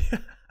bit. Yeah.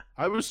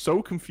 I was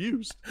so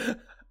confused.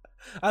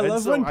 I And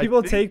love so when I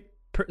people think-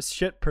 take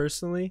shit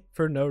personally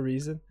for no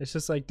reason. It's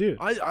just like, dude,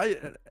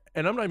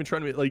 And I'm not even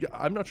trying to be, like,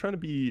 I'm not trying to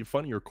be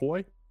funny or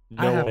coy.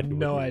 I have idea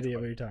no what idea you're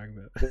what you're talking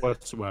about. talking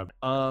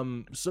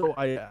whatsoever. So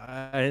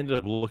I ended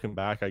up looking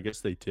back. I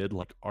guess they did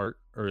like art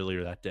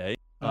earlier that day.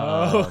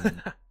 Oh,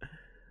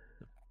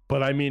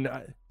 But I mean,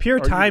 pure are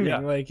you- timing. yeah.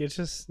 Like it's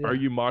just. Yeah. are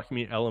you mocking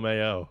me?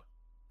 LMAO.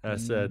 I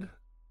said,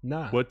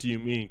 Nah. what do you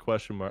mean?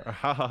 Question mark.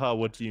 Ha ha ha.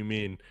 What do you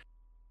mean?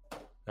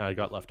 I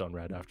got left on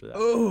red after that.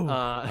 Oh.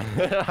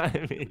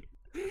 I mean,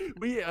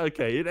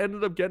 it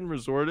ended up getting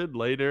resorted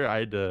later. I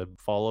had to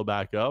follow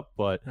back up,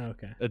 but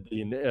Okay. at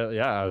the end,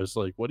 I was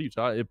like, what are you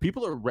talking?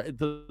 People are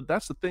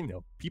that's the thing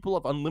though. People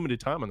have unlimited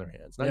time on their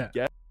hands. And Yeah. I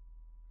get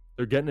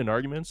They're getting in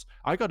arguments.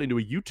 I got into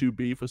a YouTube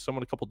beef with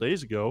someone a couple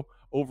days ago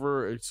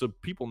over, so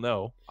people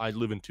know I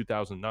live in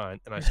 2009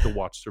 and I still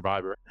watch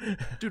Survivor.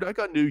 Dude, I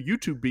got into a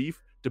YouTube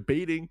beef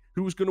debating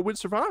who was going to win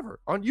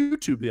Survivor on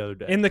YouTube the other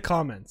day. In the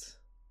comments.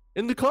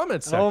 In the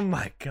comments section. Oh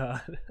my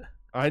God.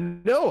 I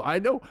know.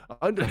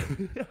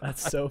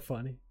 That's so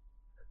funny.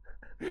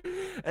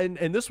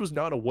 And this was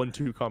not a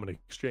 1-2 comment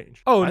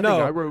exchange. Oh, I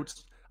no. think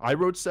I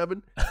wrote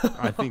 7.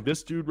 I think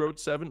this dude wrote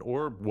 7,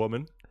 or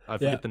woman. I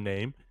forget the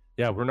name.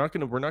 Yeah, we're not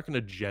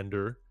gonna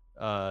gender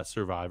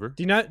Survivor.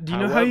 Do you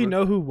know how you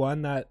know who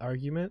won that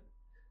argument?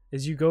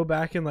 Is you go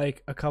back in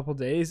like a couple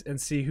days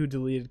and see who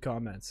deleted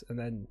comments, and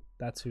then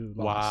that's who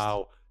lost.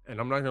 Wow.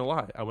 And I'm not gonna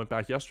lie, I went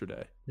back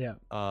yesterday. Yeah.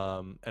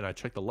 And I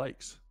checked the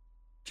likes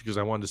because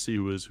I wanted to see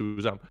who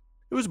was up.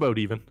 It was about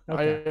even.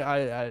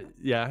 Okay.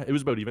 Yeah, it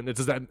was about even.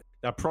 It's just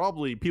that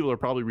probably people are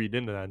probably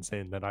reading into that and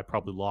saying that I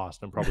probably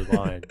lost. I'm probably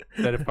lying.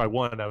 That if I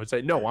won, I would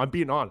say no. I'm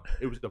being honest.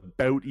 It was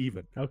about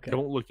even. Okay.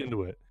 Don't look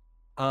into it.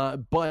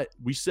 But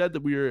we said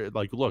that we were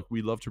like, look,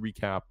 we love to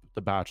recap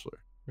The Bachelor.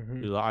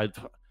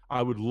 Mm-hmm.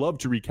 I would love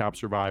to recap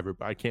Survivor,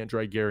 but I can't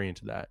drag Gary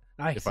into that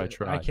if I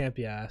try. I can't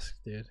be asked,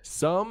 dude.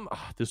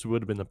 This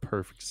would have been the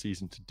perfect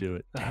season to do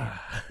it.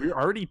 We're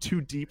already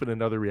too deep in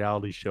another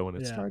reality show when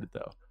it started,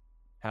 though.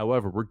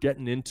 However, we're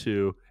getting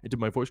into. Did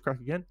my voice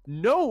crack again?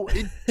 No,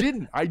 it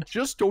didn't. I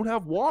just don't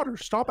have water.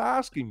 Stop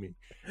asking me.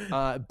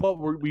 But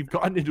we've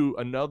gotten into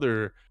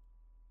another.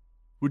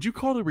 Would you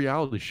call it a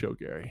reality show,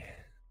 Gary?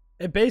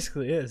 It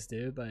basically is,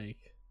 dude. Like.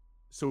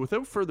 So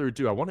without further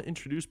ado, I want to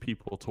introduce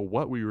people to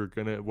what we're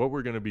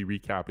gonna be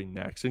recapping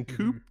next. And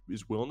Coop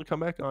is willing to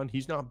come back on.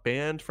 He's not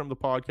banned from the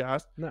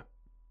podcast. No.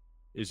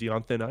 Is he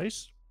on thin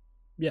ice?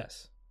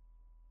 Yes.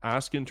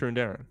 Ask intern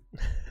Darren.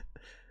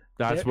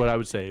 That's what I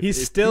would say.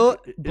 He's still,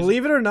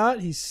 believe it or not,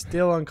 he's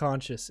still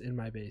unconscious in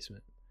my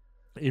basement.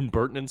 In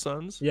Burton and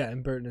Sons? Yeah,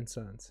 in Burton and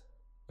Sons.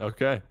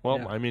 Okay.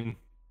 Well, I mean,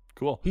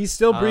 cool. He's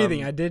still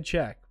breathing. I did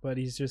check, but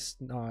he's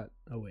just not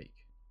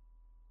awake.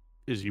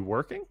 Is he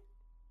working?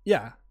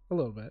 Yeah, a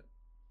little bit.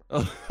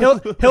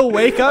 He'll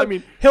wake up.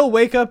 He'll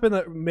wake up in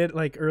the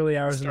early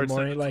hours in the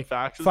morning, like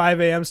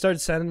 5 a.m. Start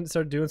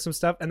doing some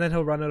stuff, and then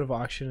he'll run out of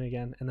oxygen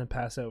again, and then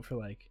pass out for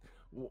like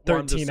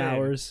 13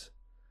 hours.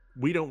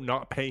 We don't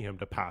not pay him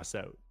to pass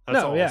out. That's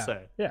all I'll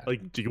say. Yeah.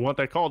 Like, do you want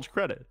that college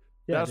credit?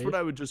 Yeah, that's what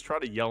I would just try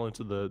to yell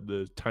into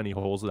the tiny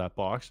holes of that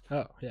box.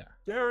 Oh yeah.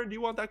 Darren, do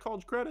you want that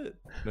college credit?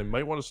 They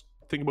might want to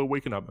think about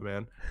waking up,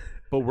 man.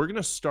 But we're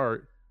gonna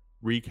start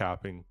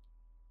recapping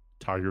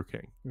Tiger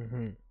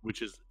King,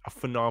 which is a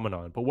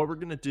phenomenon. But what we're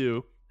gonna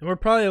do, and we're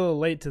probably a little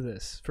late to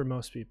this for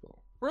most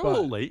people. We're a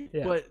little late,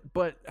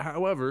 but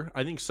however,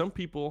 I think some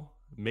people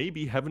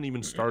maybe haven't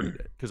even started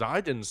it, because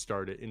I didn't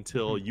start it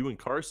until you and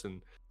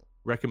Carson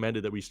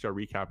recommended that we start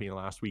recapping it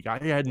last week. I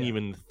hadn't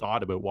even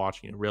thought about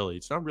watching it, really.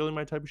 It's not really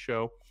my type of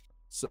show.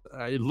 So,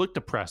 it looked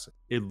depressing.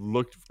 It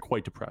looked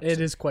quite depressing. It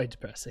is quite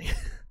depressing.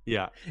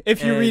 Yeah.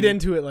 If you read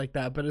into it like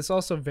that, but it's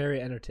also very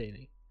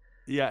entertaining.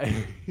 Yeah.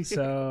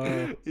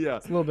 So yeah,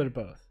 it's a little bit of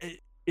both.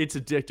 It's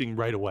addicting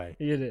right away.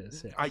 It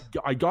is. Yes.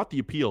 I got the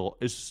appeal.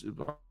 It's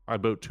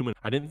about 2 minutes.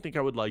 I didn't think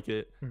I would like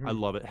it. I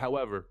love it.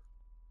 However,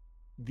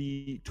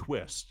 the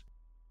twist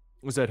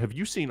was that, have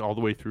you seen all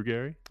the way through,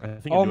 Gary? I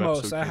think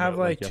almost. I have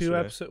like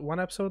one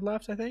episode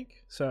left, I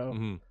think.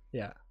 So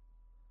yeah.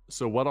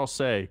 So what I'll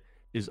say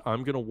is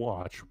I'm gonna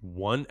watch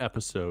one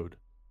episode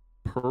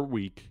per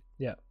week.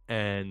 Yeah.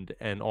 And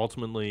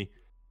ultimately,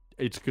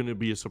 it's gonna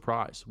be a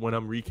surprise when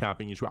I'm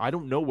recapping each week. I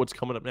don't know what's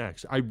coming up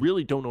next. I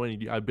really don't know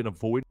any. I've been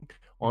avoiding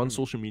on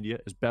social media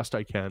as best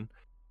I can,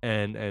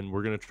 and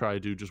we're gonna try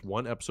to do just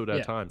one episode at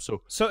a time.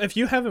 So if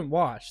you haven't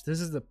watched, this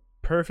is the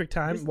perfect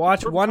time.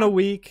 Watch one a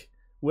week.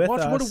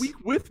 Watch one a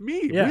week with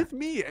me,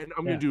 and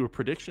I'm gonna do a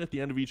prediction at the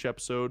end of each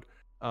episode.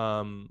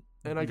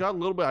 And I got a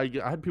little bit.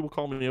 I had people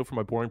call me out for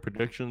my boring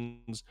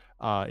predictions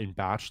in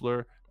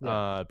Bachelor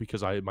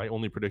because my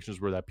only predictions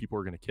were that people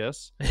were gonna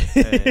kiss.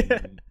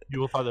 And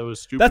people thought that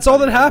was stupid. That's all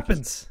that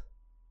happens.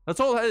 That's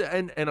all.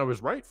 And I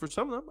was right for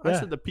some of them. I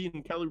said that Pete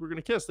and Kelly were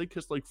gonna kiss. They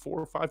kissed like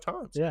 4 or 5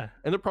 times. Yeah,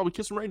 and they're probably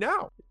kissing right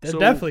now. They're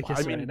definitely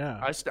kissing right now.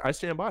 I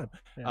stand by them.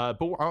 Yeah.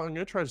 But I'm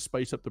gonna try to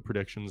spice up the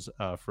predictions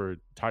for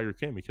Tiger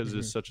King because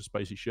it's such a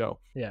spicy show.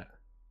 Yeah.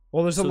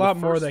 Well, there's a lot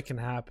more that can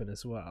happen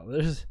as well.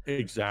 There's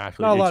not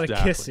a lot of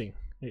kissing.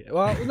 Yeah.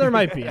 Well, there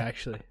might be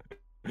actually.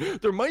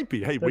 There might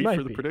be. Hey, wait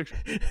for the prediction.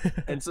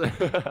 And so,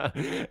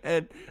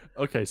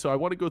 okay, so I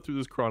want to go through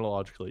this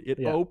chronologically.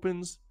 It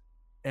opens,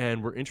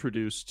 and we're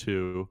introduced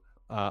to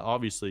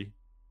obviously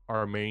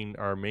our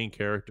main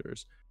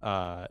characters,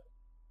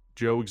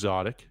 Joe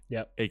Exotic,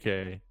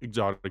 aka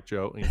Exotic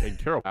Joe, and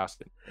Carol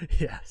Baskin.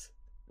 Yes,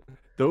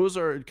 those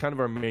are kind of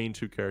our main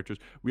 2 characters.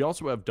 We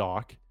also have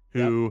Doc,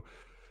 who,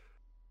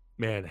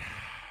 man.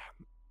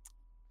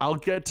 I'll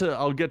get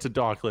to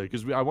Doc later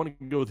because I want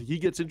to go with. He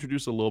gets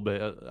introduced a little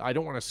bit. I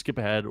don't want to skip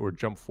ahead or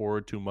jump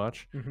forward too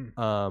much.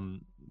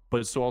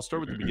 But so I'll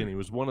start with the beginning. It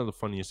was one of the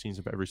funniest scenes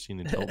I've ever seen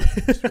in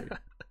television history.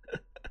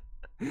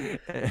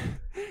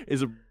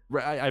 is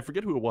I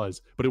forget who it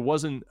was, but it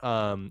wasn't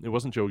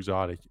Joe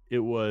Exotic. It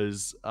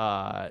was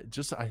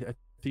just I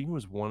think it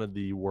was one of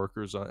the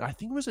workers on. I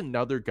think it was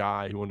another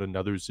guy who owned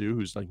another zoo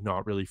who's like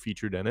not really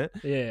featured in it.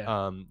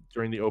 Yeah.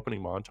 During the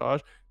opening montage,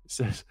 it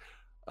says,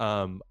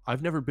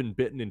 I've never been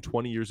bitten in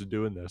 20 years of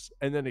doing this,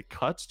 and then it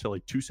cuts to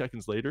like 2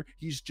 seconds later.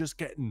 He's just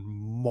getting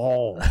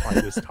mauled by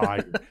this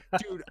tiger,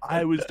 dude.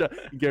 I was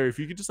Gary. If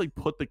you could just like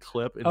put the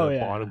clip in the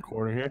bottom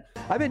corner here.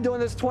 I've been doing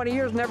this 20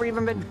 years, never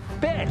even been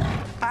bit.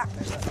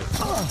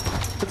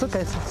 It's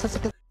okay. It's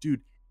okay.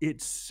 Dude,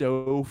 it's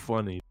so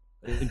funny.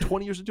 In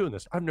 20 years of doing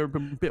this, I've never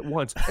been bit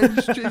once. And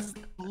his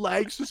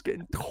legs just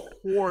getting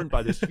torn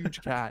by this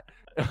huge cat.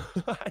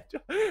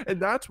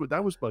 And that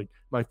was like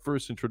my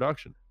first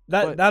introduction.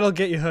 That'll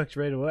get you hooked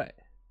right away.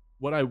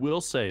 What I will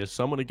say is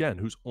someone, again,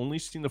 who's only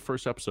seen the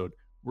first episode,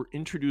 we're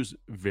introduced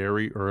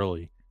very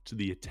early to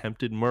the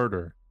attempted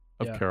murder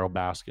of Carol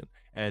Baskin.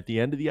 And at the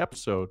end of the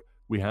episode,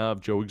 we have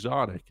Joe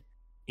Exotic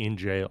in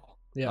jail.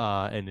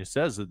 Yeah. And it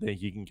says that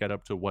he can get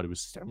up to it was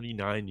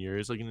 79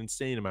 years, like an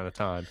insane amount of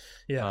time.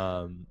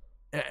 Yeah.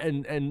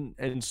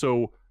 And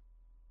so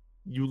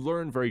you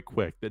learn very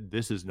quick that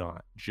this is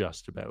not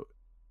just about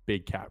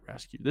big cat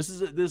rescue. This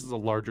is a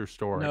larger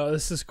story. No,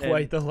 this is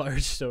quite the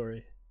large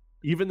story.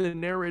 Even the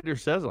narrator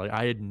says, like,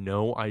 I had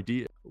no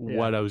idea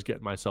what I was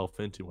getting myself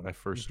into when I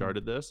first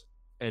started this.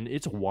 And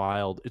it's a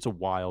wild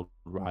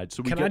ride.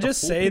 So can I just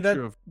say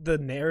that the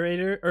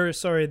narrator, or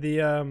sorry,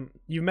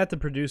 you met the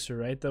producer,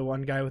 right? The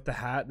one guy with the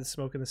hat that's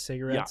smoking the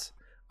cigarettes.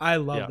 Yeah. I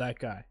love that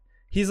guy.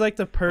 He's like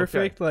the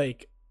perfect,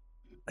 like,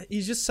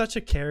 he's just such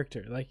a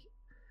character. Like,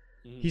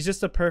 he's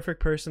just a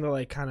perfect person to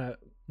like kind of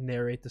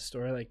narrate the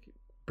story, like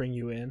bring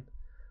you in.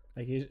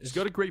 Like he's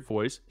got a great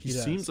voice. He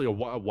seems like a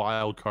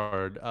wild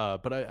card.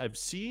 But I've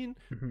seen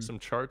some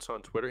charts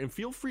on Twitter, and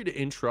feel free to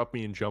interrupt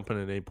me and jump in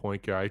at any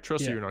point, Gary. I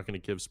trust that you're not going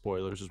to give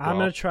spoilers as well. I'm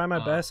going to try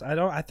my best.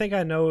 I think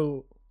I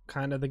know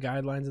kind of the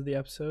guidelines of the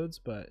episodes,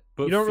 but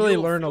you don't really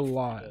learn a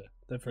lot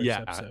the first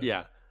episode.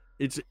 Yeah.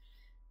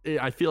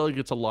 I feel like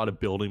it's a lot of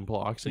building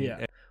blocks.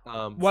 And,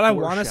 what I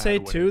want to say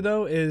too,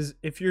 though, is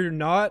if you're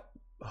not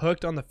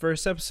hooked on the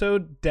first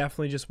episode,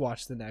 definitely just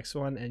watch the next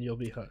one and you'll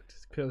be hooked.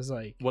 Because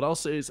like, what I'll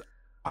say is,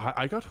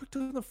 I got hooked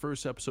on the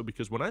first episode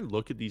because when I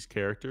look at these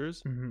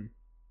characters,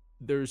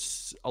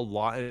 there's a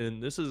lot,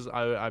 and this is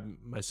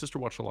my sister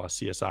watched a lot of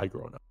CSI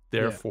growing up.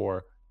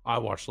 Therefore, I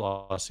watched a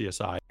lot of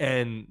CSI,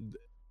 and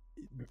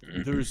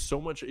there's so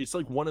much. It's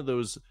like one of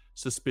those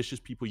suspicious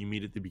people you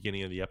meet at the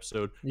beginning of the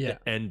episode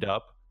that end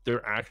up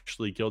they're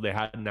actually killed. They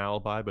had an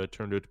alibi, but it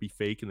turned out to be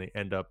fake, and they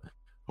end up,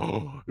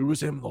 it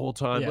was him the whole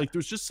time. Like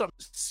there's just something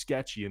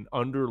sketchy and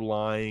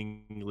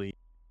underlyingly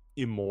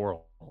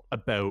immoral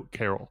about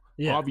Carol,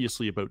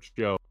 obviously about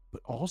Joe,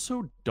 but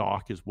also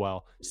Doc as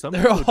well. There's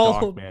something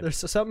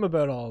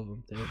about all of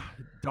them, dude.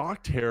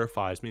 Doc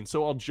terrifies me, and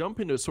so I'll jump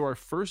into our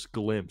first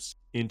glimpse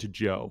into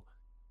Joe.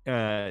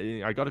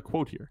 I got a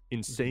quote here: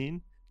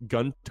 insane,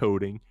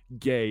 gun-toting,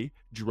 gay,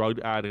 drug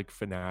addict,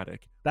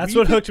 fanatic. That's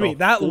what hooked me.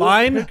 That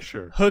line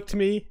hooked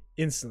me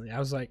instantly. I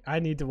was like, I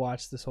need to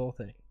watch this whole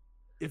thing.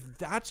 If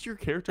that's your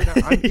character now,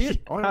 I'm in.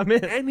 I'm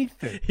in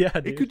anything. Yeah,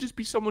 dude. It could just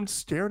be someone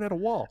staring at a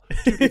wall.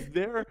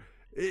 Dude,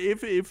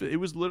 if it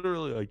was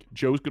literally like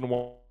Joe's gonna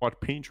watch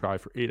paint dry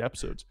for 8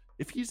 episodes.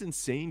 If he's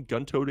insane,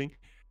 gun-toting,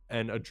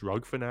 and a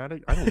drug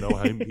fanatic, I don't know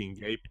how him being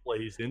gay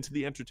plays into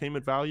the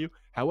entertainment value.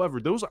 However,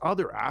 those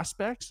other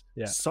aspects,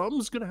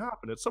 something's gonna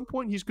happen. At some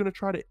point, he's gonna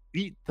try to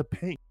eat the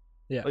paint.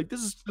 Yeah, like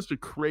this is just a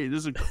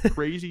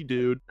crazy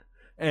dude,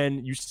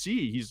 and you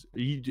see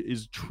he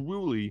is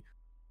truly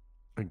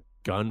a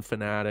gun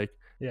fanatic,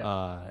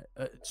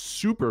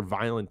 super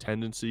violent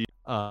tendency.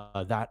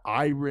 That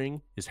eye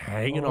ring is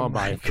hanging on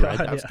by a thread.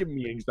 That's giving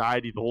me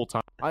anxiety the whole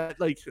time.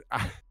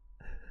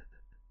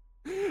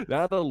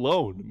 That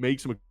alone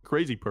makes him a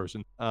crazy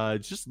person.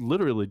 Just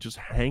literally just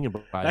hanging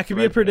by. That could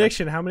be a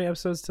prediction. How many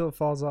episodes till it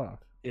falls off?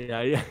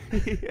 Yeah.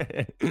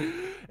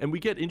 And we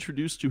get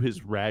introduced to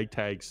his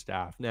ragtag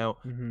staff. Now,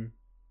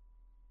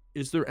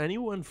 is there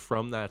anyone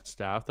from that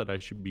staff that I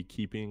should be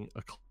keeping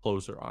a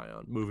closer eye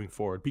on moving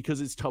forward?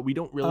 Because it's tough. We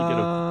don't really get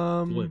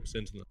a glimpse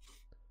into them.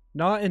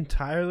 Not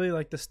entirely.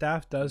 Like the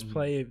staff does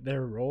play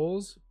their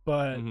roles,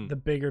 but the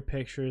bigger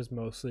picture is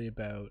mostly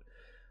about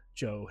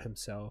Joe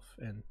himself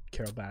and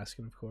Carol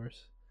Baskin, of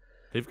course.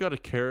 They've got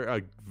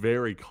a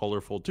very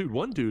colorful dude.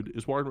 One dude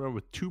is walking around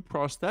with 2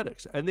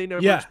 prosthetics, and they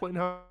never explain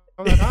how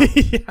that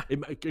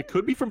happened. It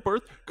could be from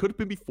birth, could have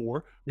been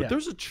before, but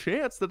there's a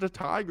chance that a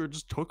tiger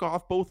just took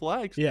off both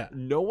legs. Yeah,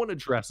 no one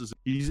addresses it.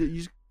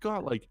 He's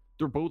got like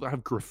they're both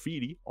have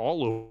graffiti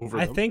all over them.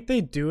 I think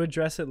they do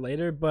address it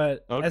later,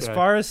 but as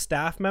far as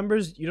staff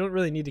members, you don't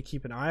really need to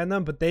keep an eye on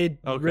them. But they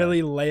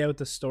really lay out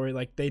the story,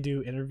 like they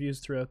do interviews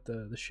throughout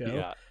the show.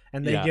 Yeah.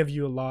 And they give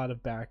you a lot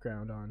of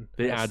background on.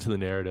 They add to the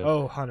narrative.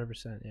 Oh,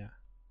 100%, yeah.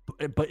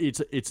 But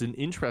it's an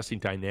interesting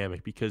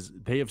dynamic because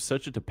they have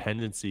such a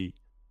dependency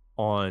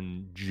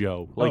on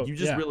Joe. Like you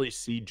just really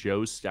see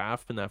Joe's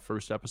staff in that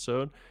first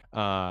episode,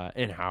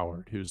 and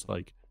Howard, who's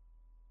like,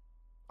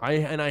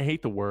 I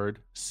hate the word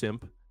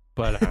simp,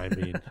 But I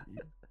mean,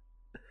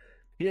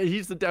 yeah,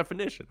 he's the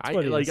definition. I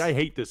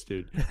hate this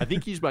dude. I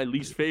think he's my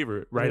least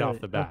favorite right off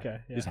the bat. Okay,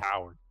 yeah. Is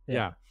Howard.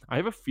 Yeah. I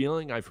have a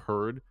feeling I've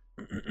heard.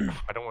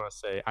 I don't want to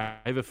say. I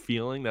have a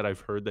feeling that I've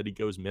heard that he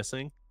goes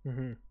missing.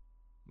 Mm-hmm.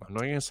 I'm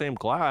not gonna say I'm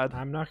glad.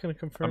 I'm not gonna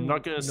confirm. I'm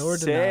not gonna nor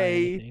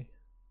say. Deny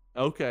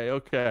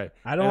Okay.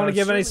 I don't want to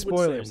give any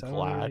spoilers. I don't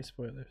want any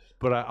spoilers.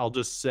 But I'll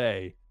just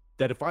say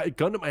that if I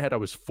gun to my head, I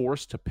was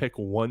forced to pick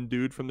one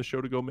dude from the show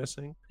to go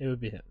missing, it would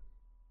be him.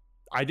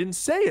 I didn't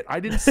say it.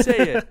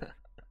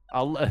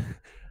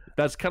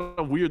 That's kind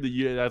of weird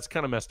that's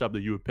kind of messed up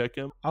that you would pick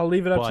him. I'll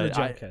leave it up to the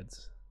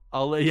junkheads.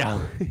 I'll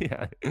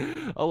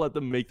let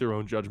them make their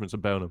own judgments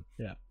about him.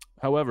 Yeah.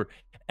 However,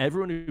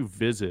 everyone who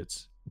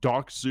visits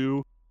Doc's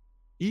zoo,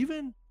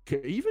 even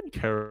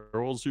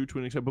Carol's zoo to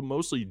an extent, but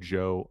mostly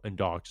Joe and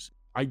Doc's,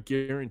 I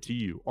guarantee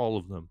you, all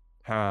of them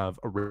have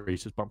a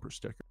racist bumper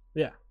sticker.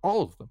 Yeah.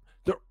 All of them.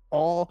 They're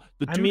all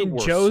the dude. I mean,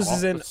 Joe's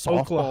is in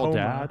Oklahoma,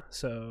 dad.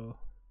 So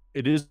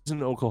it is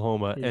in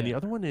Oklahoma, and the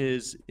other one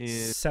is in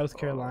South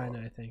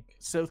Carolina, I think.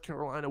 South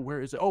Carolina,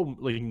 where is it? Oh,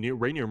 like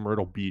right near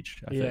Myrtle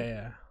Beach, I think.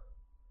 Yeah.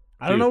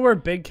 I don't know where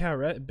Big Cat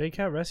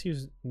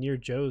Rescue's near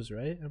Joe's,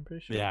 right? I'm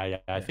pretty sure. Yeah.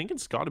 I think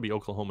it's got to be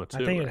Oklahoma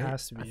too. I think it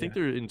has to be. I think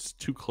they're in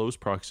too close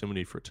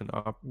proximity for it to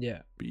not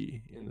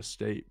be in the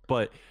state.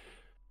 But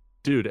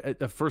dude,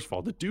 first of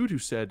all, the dude who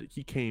said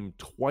he came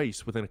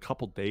twice within a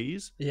couple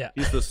days. Yeah.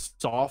 He's the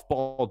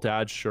softball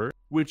dad shirt,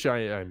 which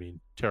I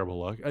mean,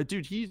 terrible luck.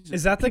 Dude,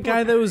 is that the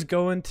guy that was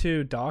going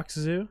to Doc's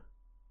zoo?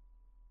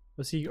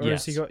 Was he? Or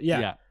is he going?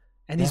 Yeah.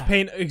 And he's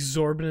paying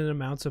exorbitant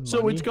amounts of money.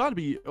 So it's got to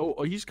be.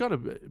 Oh, he's got to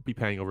be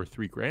paying over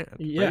 $3,000.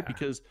 Yeah. Right?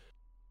 Because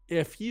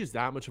if he is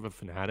that much of a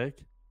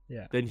fanatic,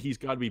 then he's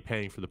got to be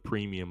paying for the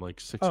premium, like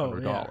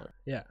 $600. Oh,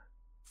 yeah.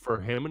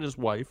 For him and his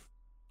wife,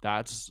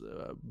 that's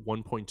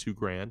 $1.2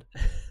 grand.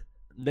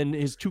 Then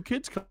his two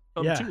kids come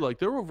too. Like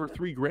they're over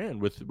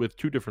 $3,000 with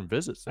two different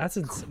visits. That's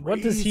insane.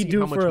 What does he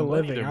do for a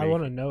living? I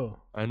want to know.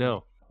 I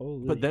know.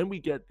 Holy. But then we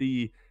get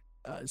the.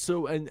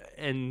 And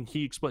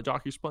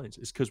Doc explains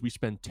it's because we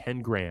spend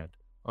 $10,000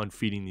 on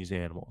feeding these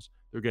animals.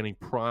 They're getting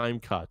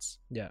prime cuts.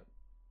 Yeah.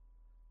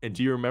 And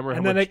do you remember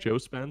how much Joe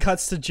spends?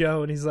 Cuts to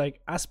Joe, and he's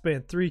like, "I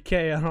spent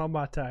 $3,000 on all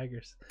my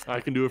tigers. I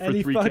can do it for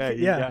 $3,000."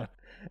 Yeah.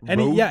 And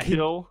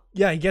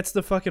he gets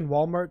the fucking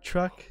Walmart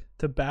truck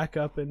to back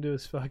up into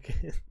his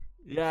fucking.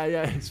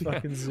 His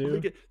fucking zoo.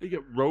 They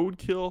get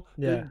roadkill.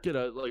 Yeah. They get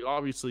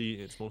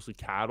obviously it's mostly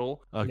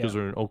cattle because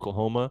they're in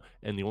Oklahoma,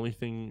 and the only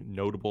thing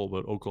notable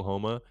about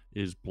Oklahoma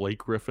is Blake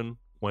Griffin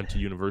went to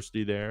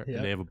university there, and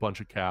they have a bunch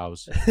of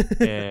cows,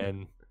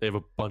 and they have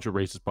a bunch of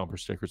racist bumper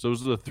stickers.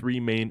 Those are the three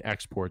main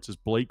exports: is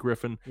Blake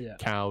Griffin,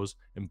 cows,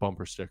 and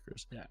bumper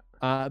stickers.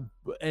 Yeah.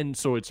 And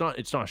so it's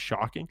not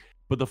shocking,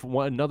 but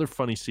another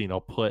funny scene I'll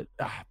put.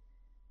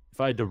 If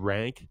I had to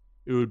rank,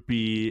 it would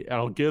be.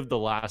 I'll give the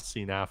last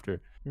scene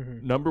after.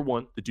 Mm-hmm. Number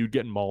one, the dude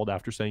getting mauled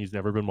after saying he's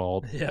never been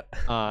mauled.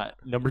 Yeah.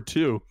 Number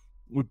two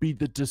would be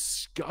the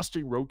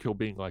disgusting roadkill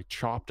being like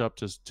chopped up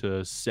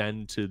to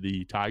send to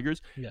the tigers,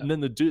 and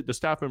then the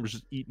staff member's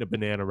just eating a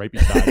banana right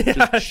beside him,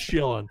 just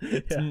chilling.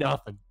 It's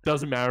nothing.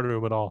 Doesn't matter to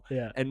him at all.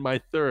 Yeah. And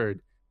my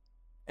third,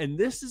 and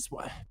this is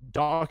what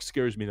Doc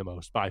scares me the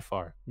most by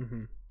far.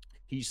 Mm-hmm.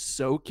 He's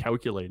so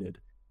calculated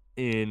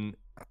in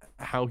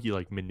how he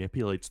like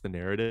manipulates the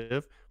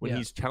narrative when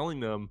he's telling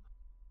them.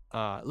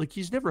 Like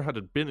he's never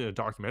been in a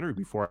documentary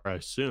before, I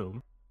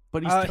assume,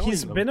 but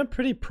he's been a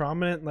pretty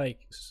prominent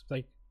like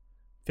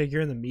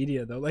figure in the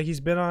media though. Like he's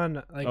been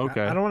on I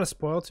don't want to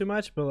spoil too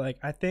much, but like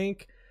I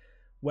think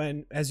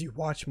as you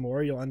watch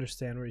more, you'll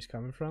understand where he's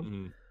coming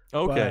from.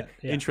 Okay,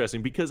 but,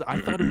 interesting, because I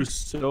thought it was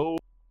so.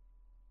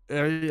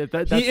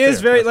 He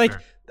is very like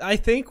fair. I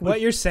think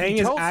what you're saying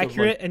is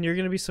accurate, and you're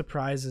gonna be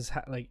surprised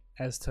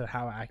as to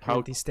how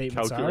accurate these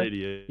statements are.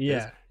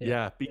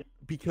 Yeah,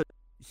 because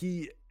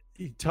he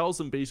tells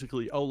them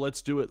basically, oh,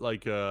 let's do it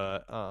like I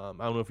don't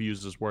know if he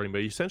uses this wording,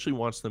 but he essentially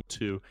wants them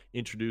to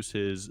introduce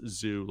his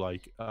zoo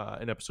like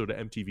an episode of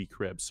MTV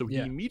Cribs. So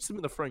he meets them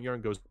in the front yard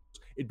and goes,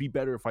 it'd be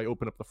better if I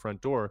open up the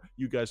front door.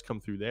 You guys come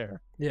through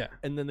there. Yeah.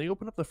 And then they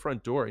open up the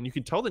front door, and you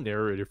can tell the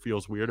narrator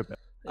feels weird about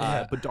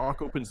it. But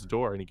Doc opens the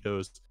door and he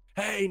goes,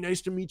 hey,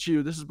 nice to meet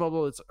you. This is blah,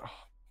 blah. It's like,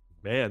 oh,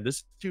 man,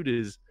 this dude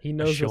is. He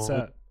knows what's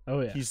up. Oh,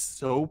 yeah. He's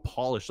so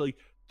polished. Like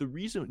the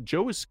reason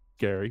Joe is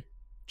scary.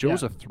 Joe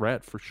is a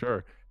threat for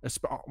sure.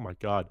 Oh my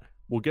God,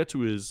 we'll get to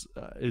his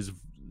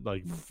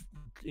like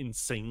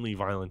insanely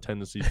violent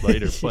tendencies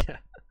later, but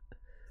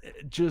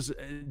just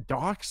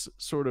Doc's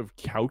sort of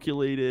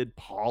calculated,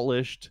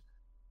 polished.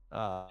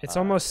 It's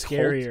almost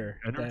scarier.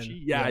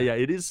 Energy,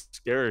 it is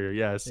scarier.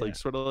 Yeah, it's like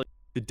sort of like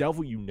the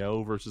devil you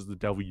know versus the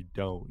devil you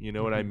don't. You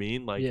know what I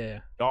mean? Like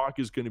Doc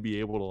is going to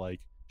be able to like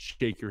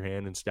shake your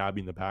hand and stab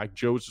you in the back.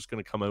 Joe's just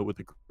going to come out with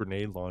a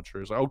grenade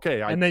launcher. It's like,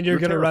 okay, and then you're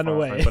going to run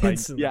away. But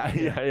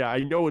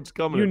I know it's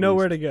coming. You know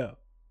where to go.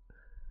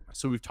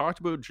 So we've talked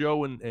about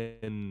Joe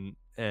and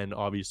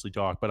obviously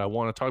Doc, but I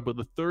want to talk about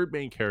the third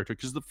main character,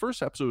 because the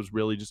first episode was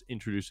really just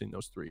introducing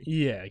those three.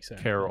 Yeah,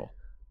 exactly. Carol.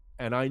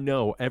 And I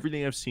know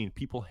everything I've seen,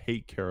 people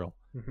hate Carol.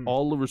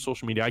 all over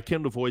social media. I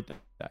can't avoid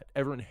that.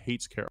 Everyone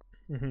hates Carol.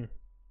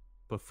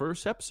 But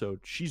first episode,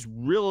 she's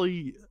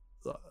really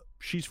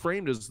she's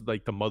framed as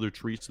like the Mother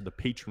Teresa, the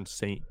patron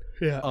saint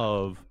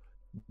of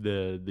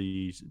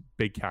the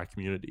big cat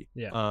community.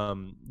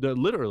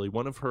 Literally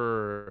one of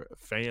her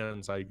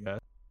fans, I guess,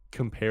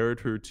 compared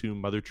her to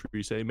Mother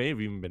Teresa. It may have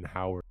even been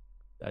Howard.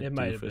 That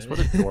doofus. What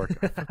a dork.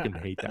 I fucking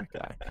hate that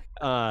guy.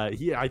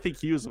 I think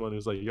he was the one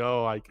who's like,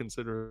 yo, I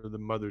consider her the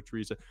Mother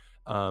Teresa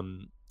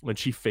when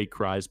she fake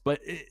cries.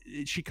 But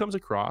she comes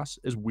across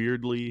as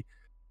weirdly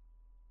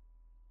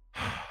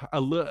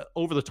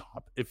over the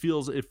top. It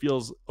feels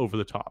over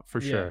the top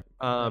for sure.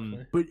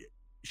 But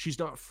she's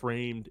not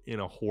framed in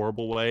a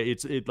horrible way.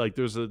 It's like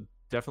there's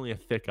definitely a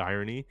thick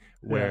irony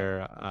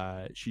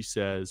where she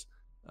says,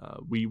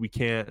 we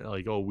can't,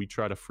 like, oh, we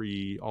try to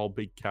free all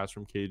big cats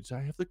from cages.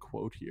 I have the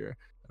quote here.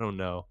 I don't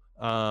know.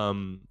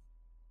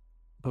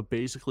 But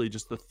basically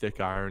just the thick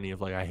irony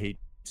of like, I hate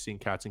seeing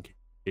cats in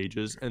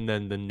cages. And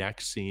then the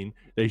next scene,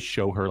 they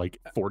show her like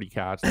 40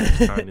 cats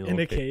in, tiny in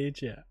a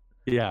cage.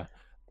 Yeah.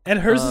 And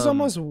hers is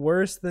almost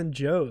worse than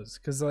Joe's.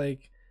 Cause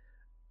like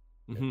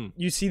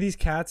you see these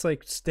cats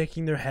like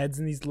sticking their heads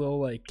in these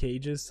little like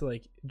cages to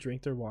like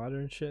drink their water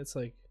and shit. It's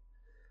like,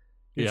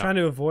 you're trying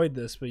to avoid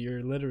this, but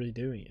you're literally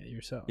doing it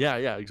yourself.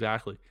 Yeah,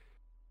 exactly.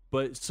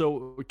 But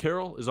so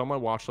Carol is on my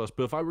watch list.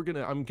 But if I were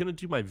I'm gonna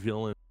do my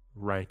villain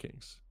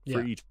rankings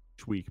for each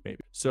week, maybe.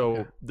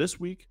 So this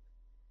week,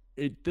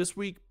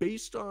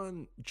 based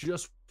on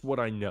just what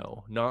I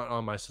know, not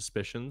on my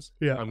suspicions,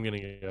 I'm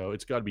gonna go.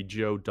 It's got to be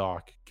Joe,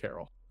 Doc,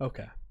 Carol.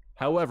 Okay.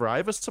 However, I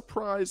have a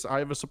surprise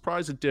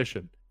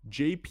addition.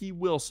 J.P.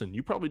 Wilson.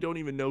 You probably don't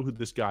even know who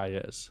this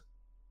guy is.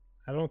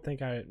 I don't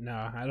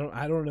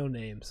know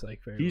names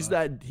like very he's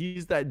well.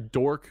 He's that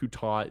dork who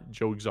taught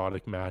Joe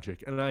Exotic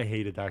magic, and I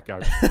hated that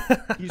guy.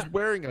 He's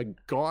wearing a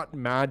Got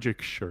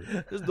Magic shirt.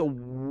 This is the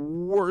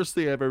worst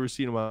thing I've ever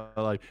seen in my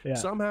life.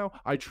 Somehow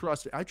I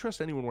trust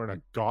anyone wearing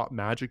a Got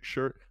Magic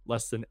shirt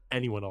less than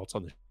anyone else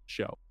on the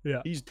show.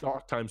 He's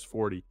Doc times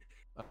 40.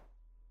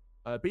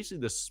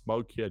 Basically the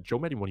smug kid. Joe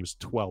met him when he was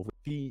 12.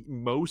 The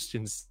most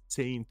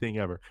insane thing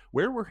ever.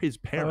 Where were his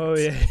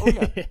parents?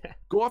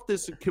 Go off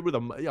this kid with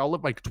I'll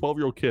let my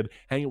 12-year-old kid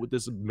hang out with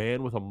this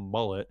man with a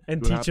mullet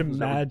and teach him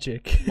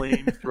magic.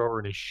 Flamethrower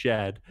in his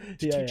shed.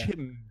 Teach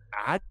him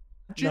magic.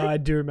 No, I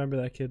do remember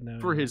that kid now.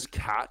 For his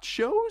cat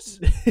shows?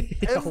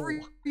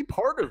 Every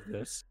part of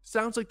this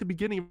sounds like the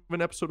beginning of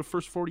an episode of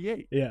First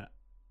 48.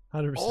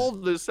 100%. All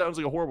of this sounds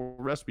like a horrible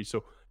recipe.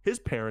 So his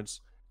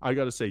parents, I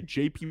gotta say,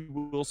 J.P.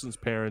 Wilson's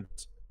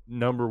parents,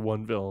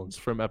 #1 villains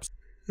from episode.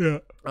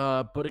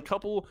 But a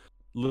couple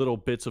little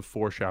bits of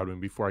foreshadowing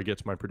before I get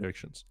to my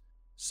predictions.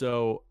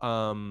 So,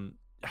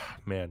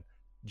 man,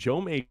 Joe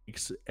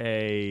makes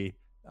a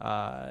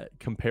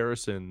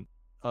comparison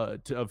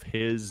of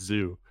his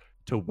zoo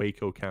to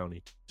Waco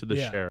County, to the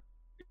sheriff.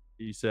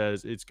 He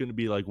says it's going to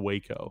be like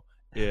Waco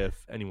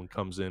if anyone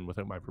comes in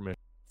without my permission.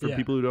 For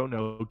people who don't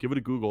know, give it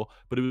a Google.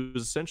 But it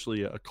was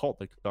essentially a cult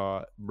that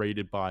got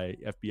raided by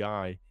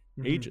FBI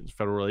agents,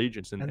 federal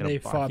agents, and they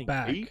fought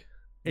back.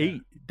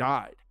 Eight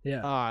died.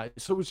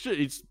 So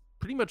it's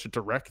pretty much a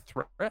direct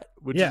threat,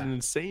 which is an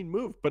insane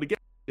move. But again,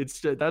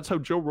 that's how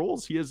Joe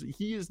rolls. He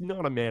is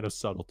not a man of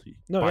subtlety.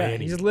 No,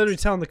 he's literally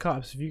telling the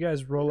cops, if you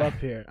guys roll up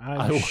here,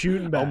 I'm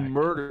shooting back. I'll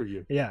murder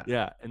you.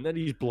 Yeah. And then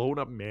he's blowing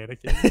up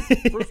mannequins.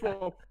 First of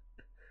all,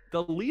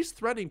 the least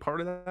threatening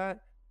part of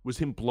that was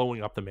him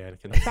blowing up the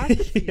mannequin. The fact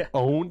that he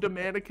owned a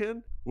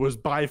mannequin was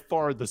by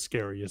far the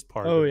scariest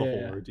part of the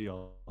whole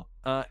ordeal.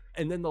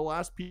 And then the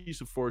last piece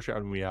of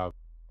foreshadowing we have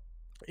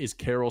is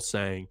Carol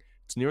saying,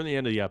 it's near the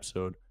end of the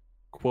episode,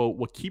 quote,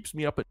 "What keeps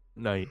me up at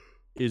night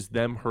is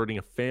them hurting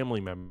a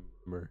family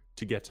member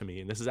to get to me."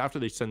 And this is after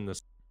they send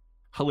this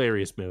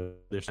hilarious move.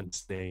 They're sending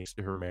snakes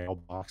to her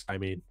mailbox. I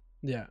mean,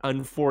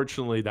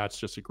 unfortunately, that's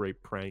just a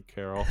great prank,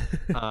 Carol.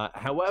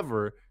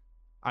 However,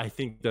 I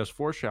think that's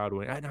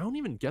foreshadowing. And I don't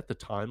even get the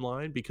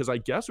timeline because I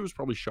guess it was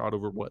probably shot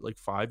over like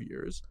 5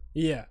 years.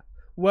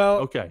 Well,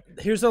 okay.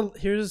 Here's a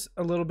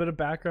little bit of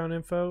background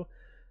info.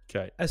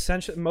 Okay.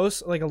 Essentially,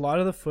 a lot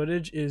of the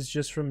footage is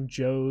just from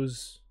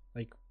Joe's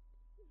like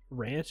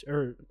ranch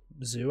or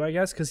zoo, I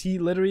guess, because he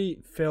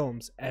literally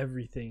films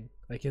everything,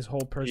 like his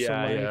whole personal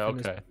life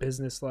and his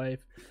business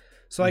life.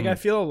 So like I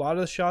feel a lot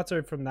of the shots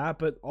are from that,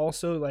 but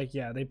also like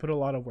they put a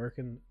lot of work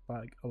and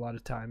like a lot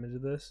of time into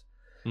this.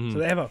 So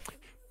they have a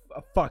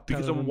fuck ton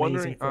because of I'm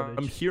wondering. footage.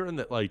 I'm hearing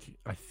that like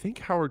I think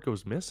Howard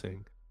goes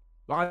missing.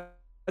 I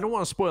don't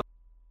want to spoil,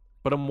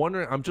 but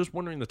I'm just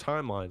wondering the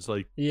timelines,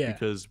 like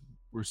because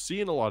we're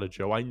seeing a lot of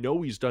Joe. I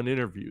know he's done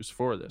interviews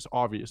for this,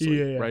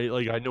 obviously, right?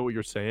 Like I know what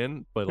you're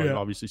saying, but like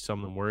obviously some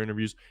of them were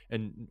interviews,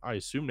 and I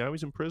assume now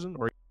he's in prison,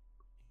 or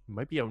he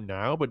might be out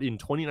now. But in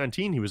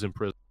 2019, he was in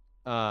prison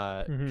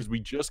because we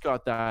just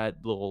got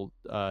that little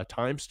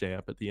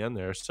timestamp at the end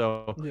there.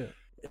 So.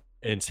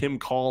 And it's him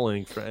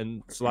calling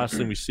and it's the last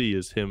thing we see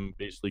is him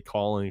basically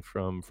calling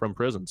from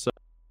prison. So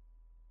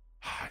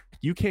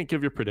you can't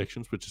give your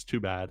predictions, which is too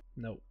bad.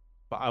 No.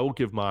 But I will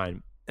give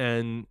mine.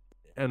 And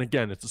and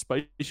again, it's a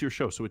spicier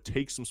show, so it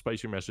takes some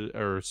spicier message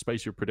or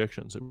spicier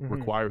predictions. It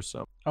requires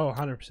some. Oh,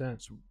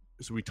 100%.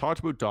 So we talked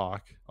about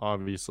Doc,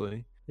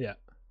 obviously. Yeah.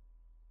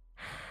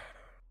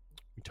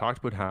 We talked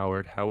about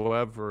Howard.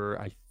 However,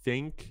 I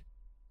think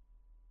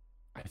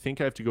I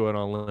have to go out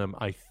on a limb.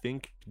 I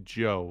think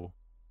Joe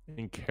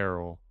and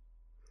Carol,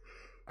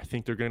 I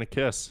think they're gonna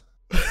kiss.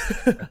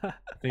 I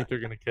think they're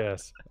gonna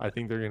kiss.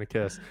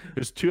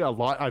 There's a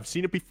lot. I've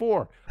seen it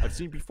before.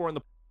 In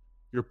the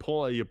you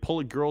pull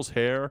a girl's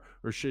hair,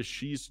 or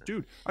she's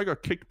dude. I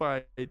got kicked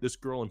by this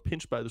girl and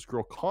pinched by this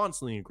girl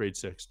constantly in grade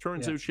 6.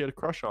 Turns out she had a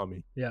crush on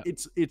me. Yeah,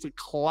 it's a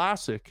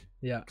classic.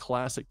 Yeah,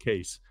 classic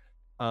case.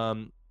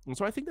 And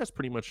so I think that's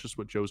pretty much just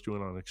what Joe's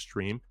doing on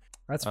Extreme.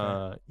 That's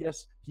fair.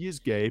 Yes, he is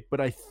gay,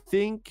 but I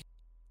think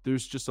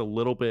there's just a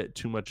little bit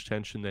too much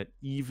tension that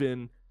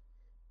even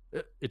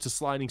it's a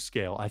sliding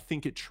scale. I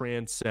think it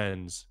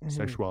transcends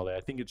sexuality.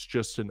 I think it's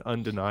just an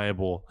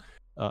undeniable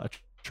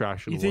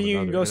attraction. You think you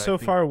can go so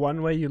far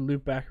one way, you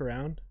loop back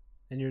around,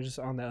 and you're just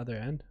on the other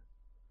end?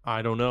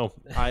 I don't know.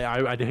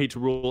 I'd hate to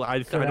rule. I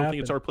don't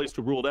think it's our place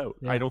to rule it out.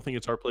 Yeah. I don't think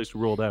it's our place to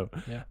rule it out.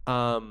 Yeah.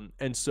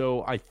 And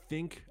so I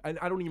think I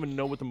don't even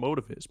know what the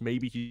motive is.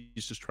 Maybe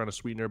he's just trying to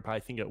sweeten her. But I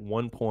think at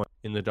one point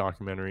in the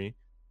documentary,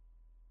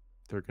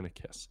 they're gonna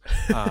kiss.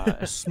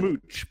 A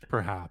smooch,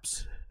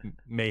 perhaps,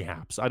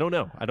 mayhaps. I don't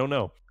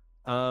know.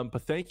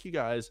 But thank you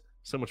guys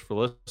so much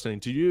for listening.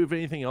 Do you have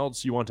anything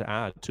else you want to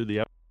add to the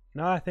episode?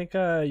 No, I think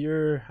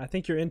your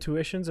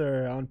intuitions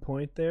are on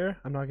point there.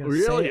 I'm not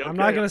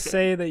gonna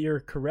say that you're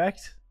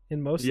correct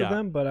in most of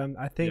them, but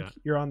I think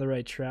you're on the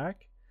right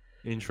track.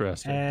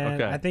 Interesting.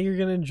 And I think you're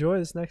gonna enjoy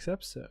this next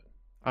episode.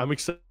 I'm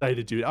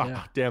excited, dude.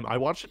 Oh, damn! I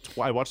watched it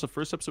twice. I watched the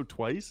first episode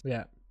twice.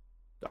 Yeah.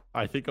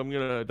 I think I'm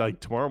gonna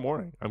tomorrow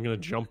morning. I'm gonna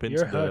jump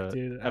into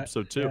the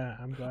episode 2. Yeah,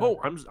 I'm glad. Oh,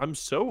 I'm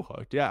so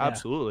hooked. Yeah,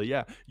 absolutely.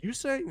 Yeah, you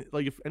saying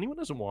if anyone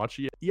doesn't watch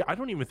it, I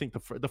don't even think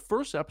the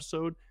first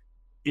episode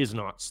is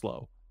not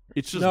slow.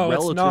 It's just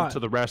relative to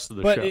the rest of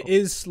the show. But it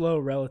is slow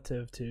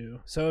relative to.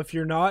 So if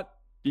you're not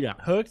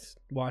hooked,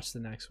 watch the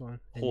next one.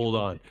 Hold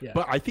on. Yeah.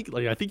 But I think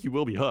you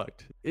will be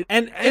hooked. If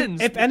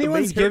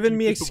anyone's given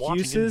me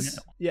excuses,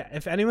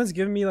 if anyone's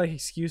given me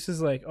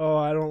excuses oh,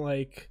 I don't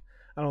like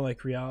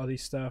reality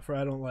stuff, or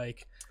I don't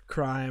like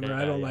crime, or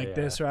I don't like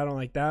this, or I don't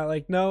like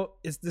that. No,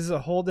 this is a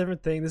whole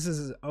different thing. This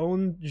is its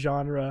own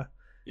genre.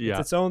 Yeah.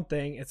 It's its own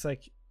thing. It's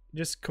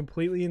just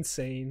completely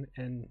insane,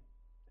 and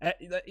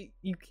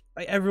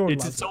everyone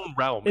loves it. It's its own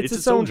realm. It's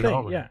its own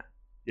thing.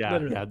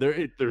 Yeah.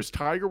 There's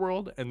Tiger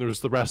World, and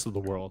there's the rest of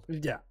the world.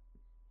 Yeah.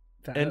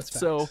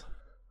 So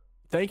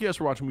thank you guys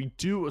for watching.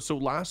 So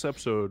last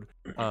episode,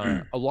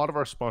 a lot of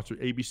our sponsors,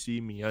 ABC,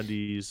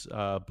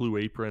 MeUndies, Blue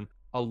Apron,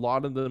 a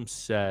lot of them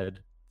said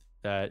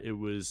that it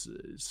was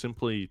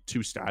simply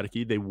too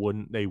staticky. They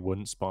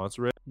wouldn't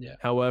sponsor it. Yeah.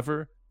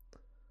 However,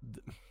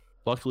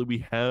 luckily we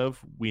have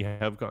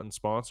gotten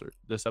sponsored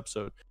this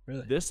episode.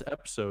 Really? This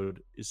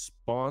episode is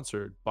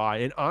sponsored by,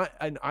 and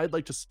I'd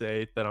like to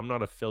say that I'm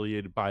not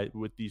affiliated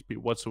with these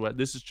people whatsoever.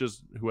 This is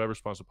just whoever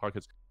sponsored the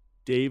podcast.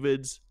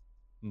 David's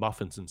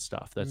Muffins and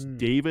Stuff. That's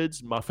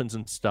David's Muffins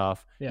and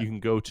Stuff. Yeah. You can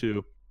go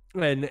to,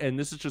 and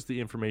this is just the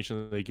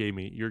information that they gave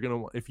me.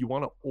 If you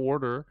want to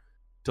order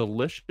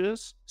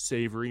delicious,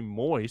 savory,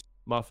 moist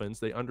muffins,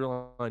 they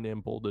underlined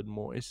and bolded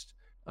moist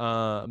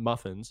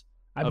muffins.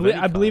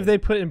 I believe they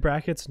put in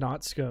brackets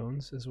not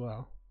scones as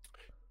well.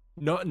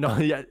 No,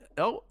 yeah.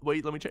 Oh,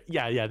 wait, let me check.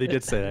 Yeah, they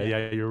did say that.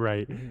 Yeah, you're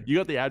right. You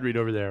got the ad read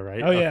over there,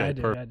 right? Oh yeah, I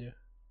do.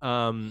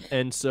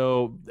 And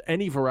so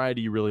any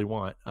variety you really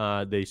want.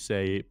 They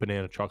say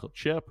banana chocolate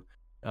chip,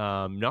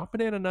 not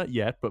banana nut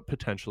yet, but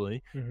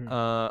potentially.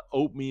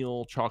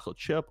 Oatmeal chocolate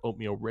chip,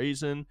 oatmeal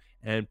raisin,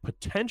 and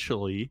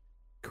potentially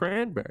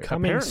cranberry.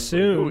 Coming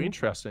soon. Oh,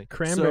 interesting.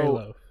 Cranberry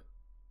loaf.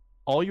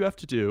 All you have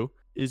to do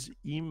is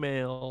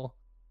email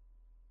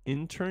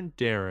intern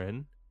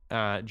Darren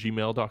at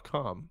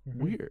gmail.com.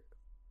 Weird.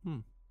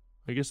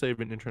 I guess they have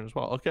an intern as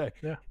well. Okay.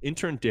 Yeah.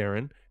 Intern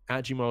Darren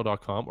at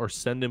gmail.com, or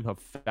send him a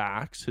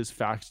fax. His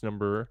fax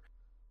number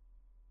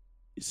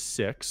is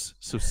 6.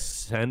 So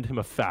send him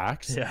a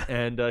fax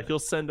and he'll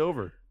send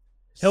over.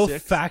 He'll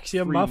fax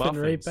you a muffin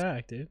right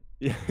back, dude.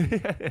 Yeah.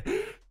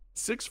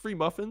 6 free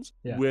muffins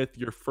with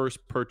your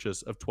first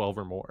purchase of 12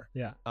 or more.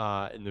 Yeah.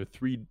 And they're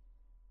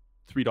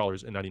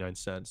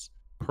 $3.99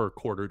 per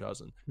quarter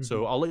dozen.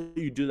 So I'll let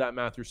you do that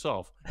math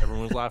yourself.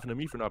 Everyone's laughing at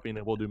me for not being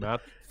able to do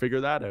math. Figure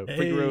that out.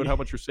 Figure out how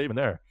much you're saving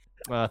there.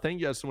 Thank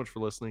you guys so much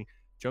for listening.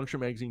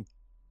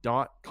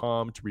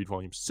 JunctionMagazine.com to read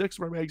volume 6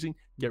 of our magazine.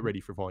 Get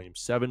ready for volume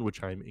 7,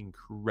 which I'm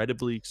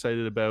incredibly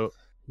excited about.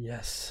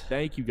 Yes.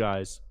 Thank you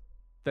guys.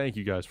 Thank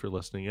you guys for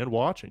listening and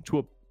watching to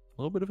a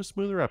little bit of a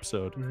smoother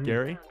episode.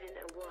 Gary?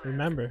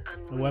 Remember,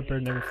 a wet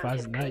bird never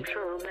flies at night.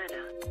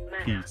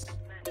 Peace.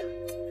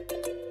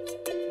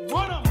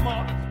 What a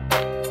month!